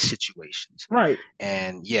about his situations. Right,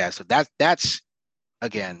 And yeah, so that's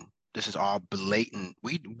again, this is all blatant.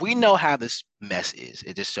 We know how this mess is.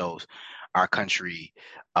 It just shows our country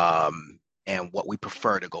and what we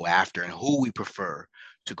prefer to go after and who we prefer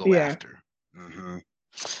to go yeah, after. Mm-hmm.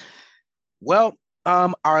 Well,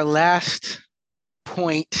 our last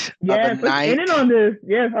point of the yes. Let's end it night. on this.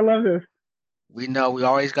 Yes, I love this. We know we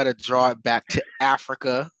always got to draw it back to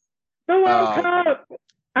Africa. The World Uh, Cup.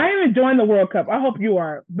 I am enjoying the World Cup. I hope you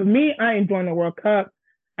are. But me, I enjoying the World Cup.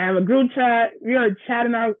 I have a group chat. We are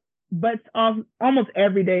chatting our butts off almost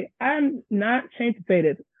every day. I'm not ashamed to say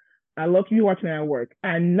this. I love you watching it at work.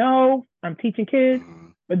 I know I'm teaching kids, mm-hmm,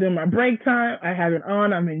 but during my break time, I have it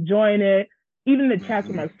on. I'm enjoying it. Even the chats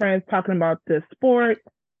with mm-hmm. my friends talking about the sport.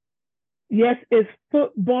 Yes, it's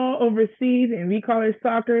football overseas and we call it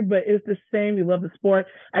soccer, but it's the same. We love the sport.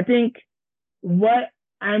 I think what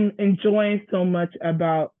I'm enjoying so much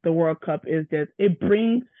about the World Cup is that it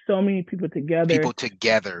brings so many people together. People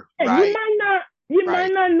together, And right, you might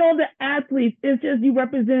right. not know the athletes. It's just you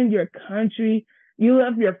represent your country. You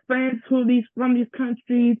love your friends from these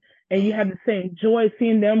countries, and you have Mm-hmm. the same joy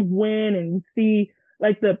seeing them win, and you see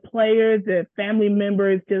like the players, the family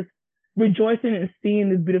members just rejoicing and seeing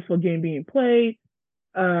this beautiful game being played.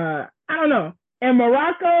 I don't know. And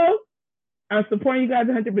Morocco, I'm supporting you guys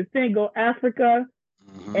 100%. Go Africa,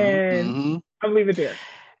 Mm-hmm, and mm-hmm. I'll leave it there.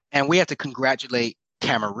 And we have to congratulate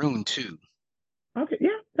Cameroon too. Okay, yeah,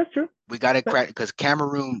 that's true. We got to But credit because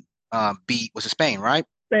Cameroon beat was it Spain, right?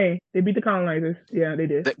 Spain, they beat the colonizers. Yeah, they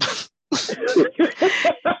did.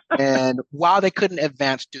 And while they couldn't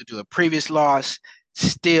advance due to a previous loss,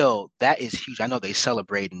 still that is huge. I know they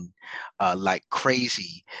celebrating like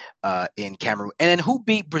crazy in Cameroon. And then who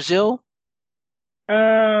beat Brazil?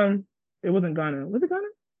 um, it wasn't Ghana. Was it Ghana?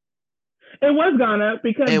 It was Ghana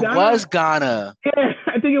because It Ghana. was Ghana. Yeah,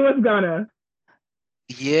 I think it was Ghana.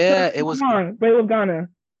 Yeah, it was. Wrong, but it was Ghana.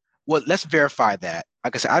 Well, let's verify that.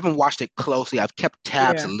 Like I said, I haven't watched it closely. I've kept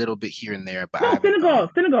tabs a Yeah. little bit here and there, but I No, haven't. Senegal.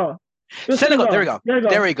 Senegal. It was Senegal. There we Senegal. go. There you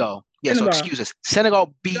There go. we go. Yeah. So Senegal. excuse us.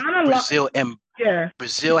 Senegal beat Ghana lost. Brazil, and Yeah.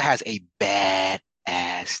 Brazil has a bad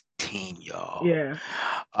ass team, y'all. Yeah.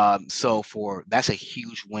 So for that's a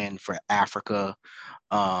huge win for Africa.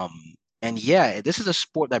 Um, and yeah, this is a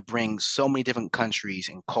sport that brings so many different countries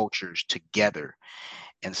and cultures together.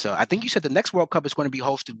 And so I think you said the next World Cup is going to be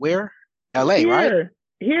hosted where? LA, right? Here.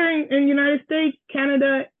 here in United States,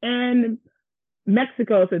 Canada, and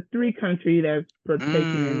Mexico is a three country that's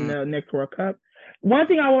partaking in Mm, the next World Cup. One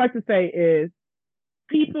thing I would like to say is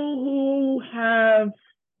people who have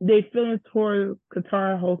they feelings towards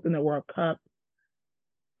Qatar hosting the World Cup.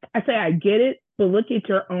 I say I get it, but look at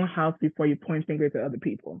your own house before you point fingers at other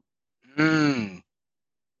people. mm,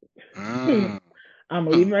 I'm mm.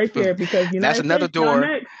 gonna leave it right there because That's United another States, y'all door.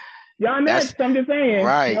 next. Y'all That's next. I'm just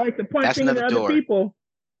saying. Y'all right. like to point That's fingers another at other door. people.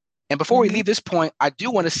 And before we Mm-hmm. leave this point, I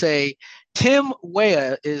do want to say Tim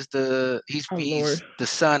Weah is Oh he's Lord. the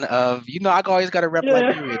son of, I always got to rep Yeah,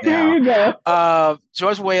 Liberia here now. you go.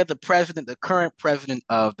 George Weah, the current president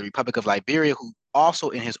of the Republic of Liberia, who also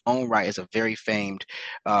in his own right is a very famed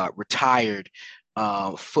retired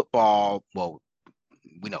football, well,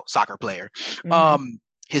 we know soccer player. Mm-hmm.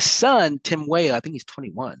 His son Tim Weah, I think he's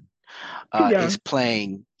 21, He's is young.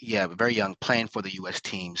 playing, yeah, very young, playing for the U.S.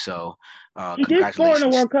 team. So He did score in the congratulations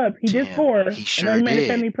World Cup. He to did him. score, He and that sure made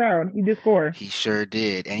did. me proud. He did score. He sure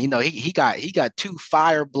did. And he got two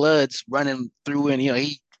fire bloods running through, and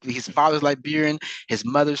his father's Liberian, his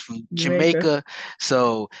mother's from Jamaica. Jamaica.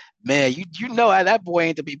 So man, you know how that boy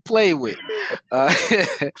ain't to be played with. Uh,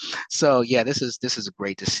 so yeah, this is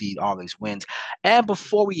great to see all these wins. And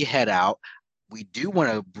before we head out, we do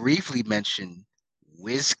want to briefly mention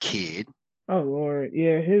WizKid, Oh Lord,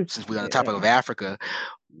 yeah, his since we're on the topic yeah. of Africa.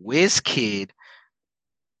 WizKid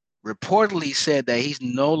reportedly said that he's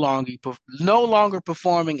no longer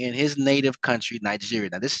performing in his native country, Nigeria.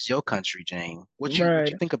 Now, this is your country, Jane. What you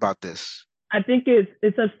Right. think about this? I think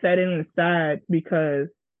it's upsetting and sad because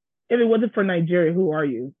if it wasn't for Nigeria, who are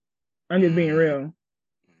you? I'm just being Mm-hmm. real.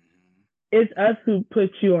 It's us who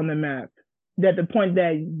put you on the map. That the point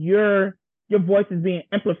that your voice is being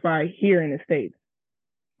amplified here in the States.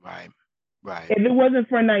 Right, right. If it wasn't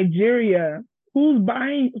for Nigeria, who's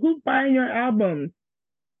buying your albums?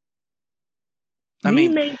 I We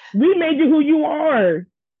mean, made you who you are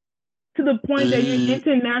to the point that you're l-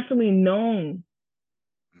 internationally known.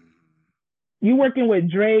 You working with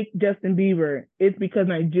Drake, Justin Bieber. It's because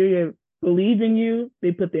Nigeria believes in you.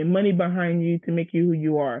 They put their money behind you to make you who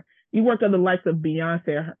you are. You work on the likes of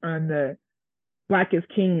Beyonce on the Black is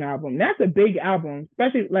King album. That's a big album,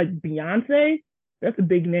 especially like Beyonce. That's a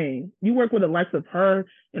big name. You work with the likes of her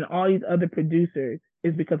and all these other producers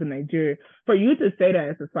is because of Nigeria. For you to say that,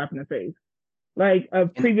 it's a slap in the face. Like a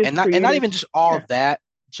and previous not creative. even just all Yeah. of that,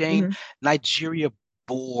 Jane. Mm-hmm. Nigeria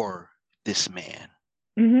bore this man.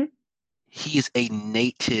 Mm-hmm. He is a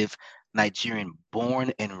native Nigerian,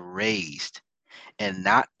 born and raised, and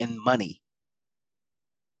not in money.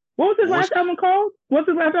 What was his Was last album called? What's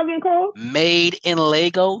his last album called? made in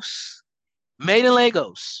Lagos. Made in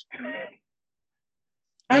Lagos.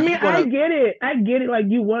 I And mean, you want I to get it. I get it. Like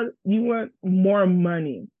you want more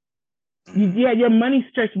money. mm, Yeah, your money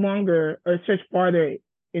stretch longer or stretch farther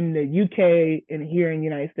in the UK and here in the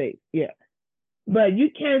United States. Yeah, but you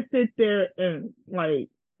can't sit there and like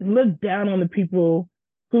look down on the people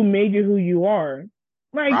who made you who you are.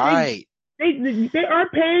 Like right. they are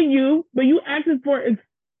paying you, but you asking for it.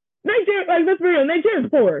 Nigeria, like let's be real, Nigeria's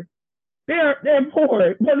poor. They're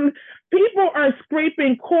poor, but people are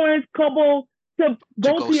scraping coins, kobo to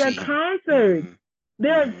To go go to your see him. concert. Hmm.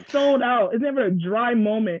 They're Hmm. sold out. It's never a dry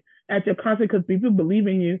moment at your concert because people believe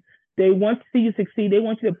in you. They want to see you succeed. They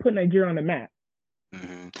want you to put Nigeria on the map.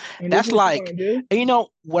 Hmm. And this is That's what you're like, gonna do. and you know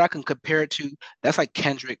what I can compare it to? That's like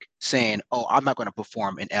Kendrick saying, "Oh, I'm not going to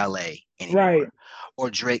perform in LA Right, anymore," or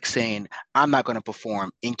Drake saying, "I'm not going to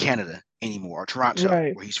perform in Canada anymore," or Toronto,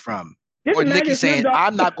 right. where he's from, Just or Nicki imagine Snoop saying, Dogg.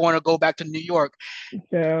 "I'm not going to go back to New York.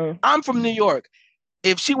 So I'm from New York."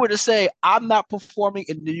 If she were to say, "I'm not performing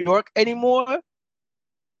in New York anymore,"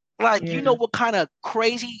 like, yeah. what kind of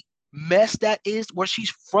crazy mess that is where she's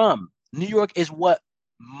from. New York is what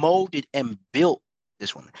molded and built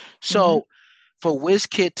this woman. Mm-hmm. So for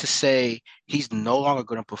WizKid to say he's no longer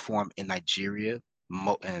going to perform in Nigeria,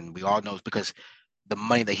 and we all know it's because the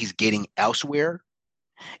money that he's getting elsewhere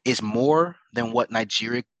is more than what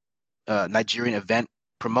Nigerian event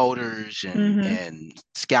promoters and Mm-hmm.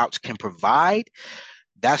 scouts can provide.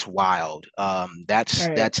 That's wild. That's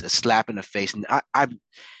Right. that's a slap in the face. And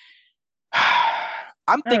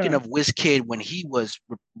I'm thinking Uh, of WizKid when he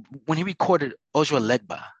recorded Ojo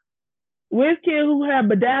Legba. Wizkid who had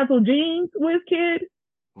bedazzled jeans. Wizkid,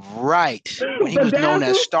 Right. When he was known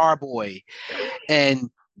as bedazzled. Starboy. And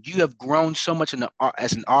you have grown so much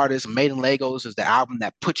as an artist. Made in Legos is the album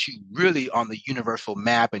that puts you really on the universal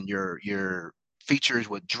map, and your features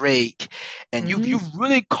with Drake. And Mm-hmm. you've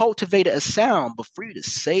really cultivated a sound. But for you to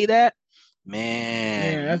say that,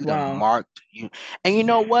 man, Yeah, that's you done wild. marked you. And you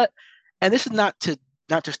know what? And this is not to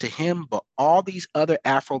not just to him, but all these other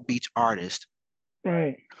Afrobeats artists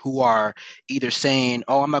Right. who are either saying,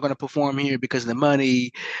 "Oh, I'm not going to perform here because of the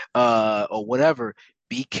money," or whatever.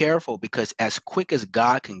 Be careful because as quick as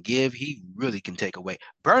God can give, He really can take away.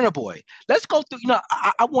 Burna Boy, let's go through.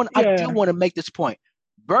 I do Yeah. want to make this point.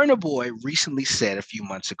 Burna Boy recently said a few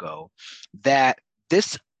months ago that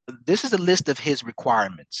this this is a list of his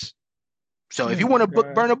requirements. So Oh if you want my to book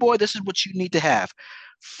God. Burna Boy, this is what you need to have: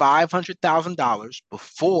 $500,000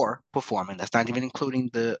 before performing. That's not even including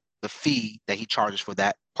the fee that he charges for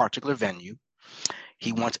that particular venue.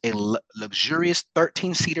 He wants a luxurious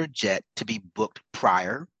 13-seater jet to be booked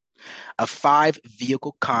prior, a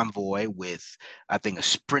 5-vehicle convoy with, I think, a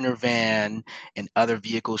Sprinter van and other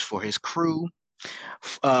vehicles for his crew.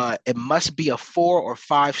 It must be a 4 or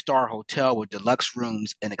 5 star hotel with deluxe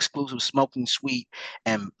rooms, an exclusive smoking suite,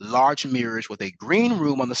 and large mirrors with a green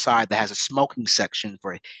room on the side that has a smoking section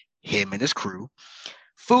for him and his crew.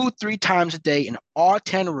 Food 3 times a day in all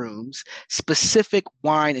 10 rooms, specific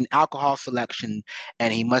wine and alcohol selection,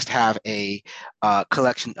 and he must have a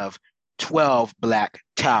collection of 12 black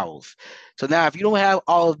towels. So now, if you don't have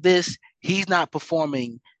all of this, he's not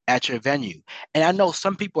performing at your venue. And I know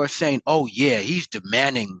some people are saying, oh, yeah, he's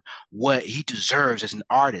demanding what he deserves as an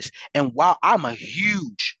artist. And while I'm a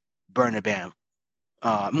huge Burna Band,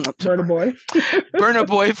 Burna Boy. Burna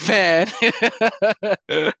Boy fan,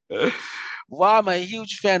 while I'm a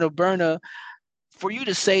huge fan of Burna, for you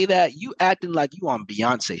to say that, you acting like you on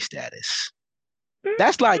Beyonce status.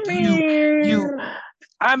 That's like you. Man.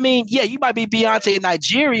 I mean, yeah, you might be Beyonce in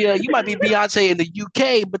Nigeria, you might be Beyonce in the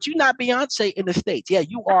UK, but you're not Beyonce in the States. Yeah,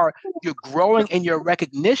 you are. You're growing in your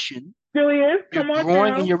recognition. Julius, You're come on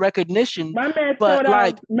growing in now. your recognition, My man but sold out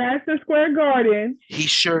like Madison Square Garden, he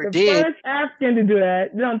sure the did. first African to do that.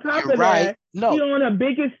 Then on top You're of right. that, he No. on the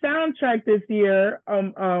biggest soundtrack this year,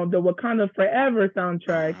 the Wakanda Forever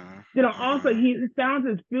soundtrack. Mhm, Then also mhm. he sounds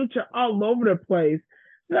his future all over the place.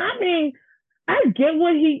 So I mean, I get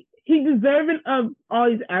what he deserving of all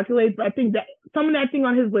these accolades, but I think that some of that thing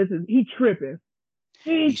on his list is he tripping.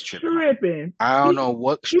 He's He's tripping. tripping. I don't know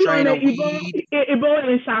what He on strain that of weed. Ebola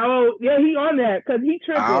and Shallow. Yeah, he on that because he I don't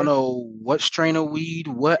tripping. know what strain of weed,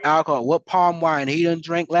 what alcohol, what palm wine he done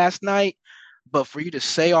drank last night. But for you to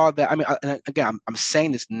say all that, I mean, and again, I'm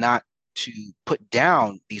saying this not to put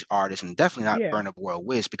down these artists and definitely not Yeah. Burna Boy or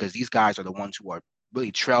Wiz, because these guys are the ones who are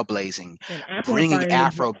really trailblazing, And bringing amplifying the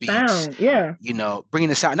Afro beats, sound. Yeah. bringing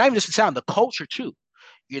the sound, not even just the sound, the culture too,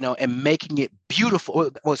 and making it beautiful.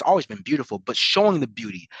 Well, it's always been beautiful, but showing the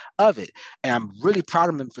beauty of it. And I'm really proud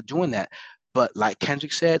of them for doing that. But like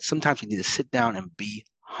Kendrick said, sometimes you need to sit down and be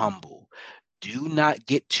humble. Do not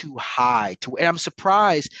get too high. And I'm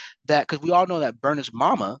surprised that, because we all know that Burna's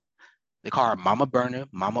mama, they call her Mama Burna,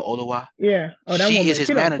 Mama Oluwa. Yeah. Oh, that She is woman, his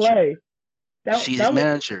she don't manager. play. She's his That was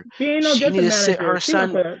manager. she ain't no She just need a to sit manager. her She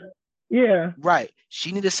don't son play. Yeah. right.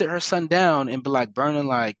 She need to sit her son down and be like, Burna,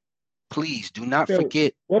 like, please do not So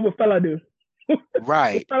forget. what would fella do? Would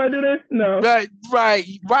Right. fella do this? No. Right,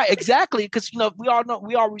 exactly. Because we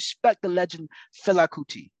all respect the legend Fela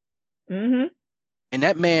Kuti, Mm-hmm. and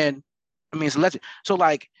that man, I mean, it's a legend. So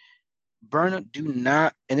like, Burna, do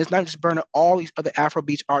not, and it's not just Burna, all these other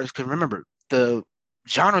Afrobeats artists. Because remember, the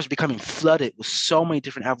genre is becoming flooded with so many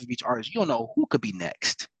different Afrobeats artists. You don't know who could be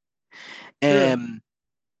next. True. And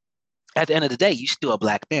at the end of the day, you're still a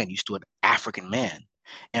black man. You're still an African man.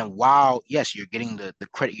 And while yes, you're getting the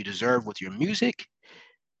credit you deserve with your music,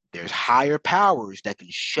 there's higher powers that can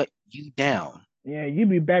shut you down. Yeah, you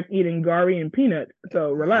be back eating gari and peanuts.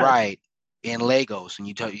 So relax. Right. In Lagos. And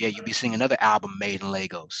you be seeing another album made in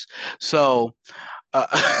Lagos. So uh,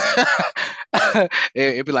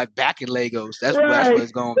 it'd be like back in Lagos. That's what Right.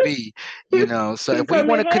 it's gonna be. So He if we come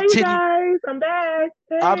want in, to hey continue, guys, I'm back.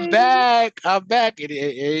 I'm Hey. back. I'm back.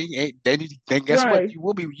 Then guess what? Right.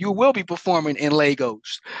 You will be performing in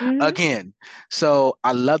Lagos Mm-hmm. again. So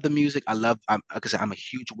I love the music. Like I said, I'm a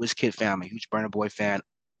huge Wizkid fan. I'm a huge Burna Boy fan.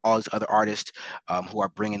 All these other artists who are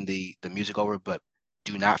bringing the music over, but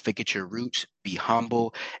do not forget your roots. Be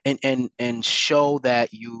humble and show that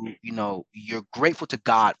you're grateful to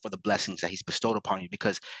God for the blessings that He's bestowed upon you.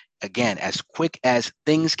 Because again, as quick as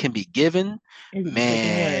things can be given, He could be taken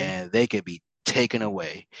away. man, they could be taken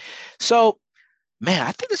away. So, man,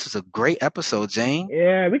 I think this was a great episode, Zane.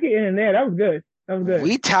 Yeah, we could end in there. That was good. That was good.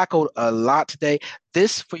 We tackled a lot today.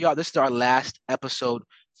 For y'all, this is our last episode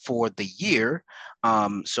for the year.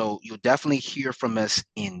 So you'll definitely hear from us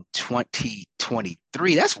in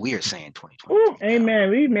 2023. That's weird saying Ooh, 2023 now. amen.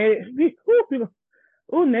 We made it.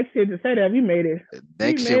 Oh, next year to say that we made it. We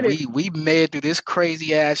Next year, made it. we made it through this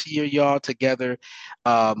crazy ass year, y'all, together.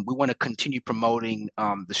 We want to continue promoting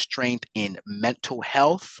the strength in mental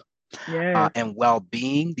health Yes. and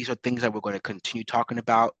well-being. These are things that we're going to continue talking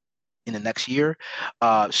about in the next year.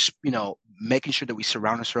 Making sure that we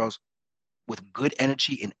surround ourselves with good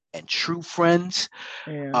energy and true friends.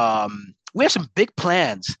 Yeah. We have some big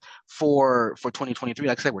plans for 2023.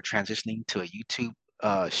 Like I said, we're transitioning to a YouTube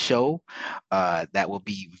show that will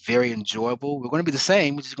be very enjoyable. We're going to be the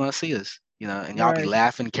same, which is going to see us, and y'all be Right.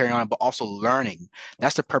 laughing, carrying on, but also learning.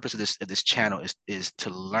 That's the purpose of this channel is to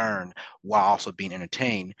learn while also being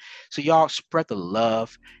entertained. So y'all spread the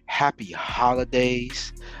love. Happy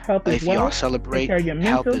holidays. Health is If y'all wealth. Take celebrate, care of your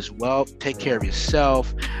health mental. is wealth. Take care of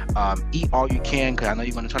yourself. Eat all you can, because I know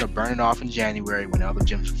you're going to try to burn it off in January when all the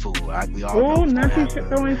gyms are full. We all know Oh, what's going to not you happen.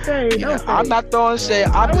 throwing shade. Don't I'm shade. not throwing shade.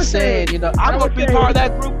 I'm That was just saying, shade. I'm That going was to be part of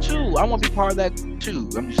shade. that group too. I want to be part of that too.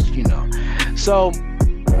 I'm just. So,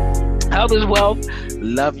 health is wealth.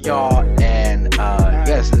 Love y'all. And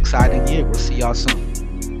yes, it's an exciting year. We'll see y'all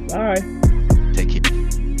soon. Bye. Take care.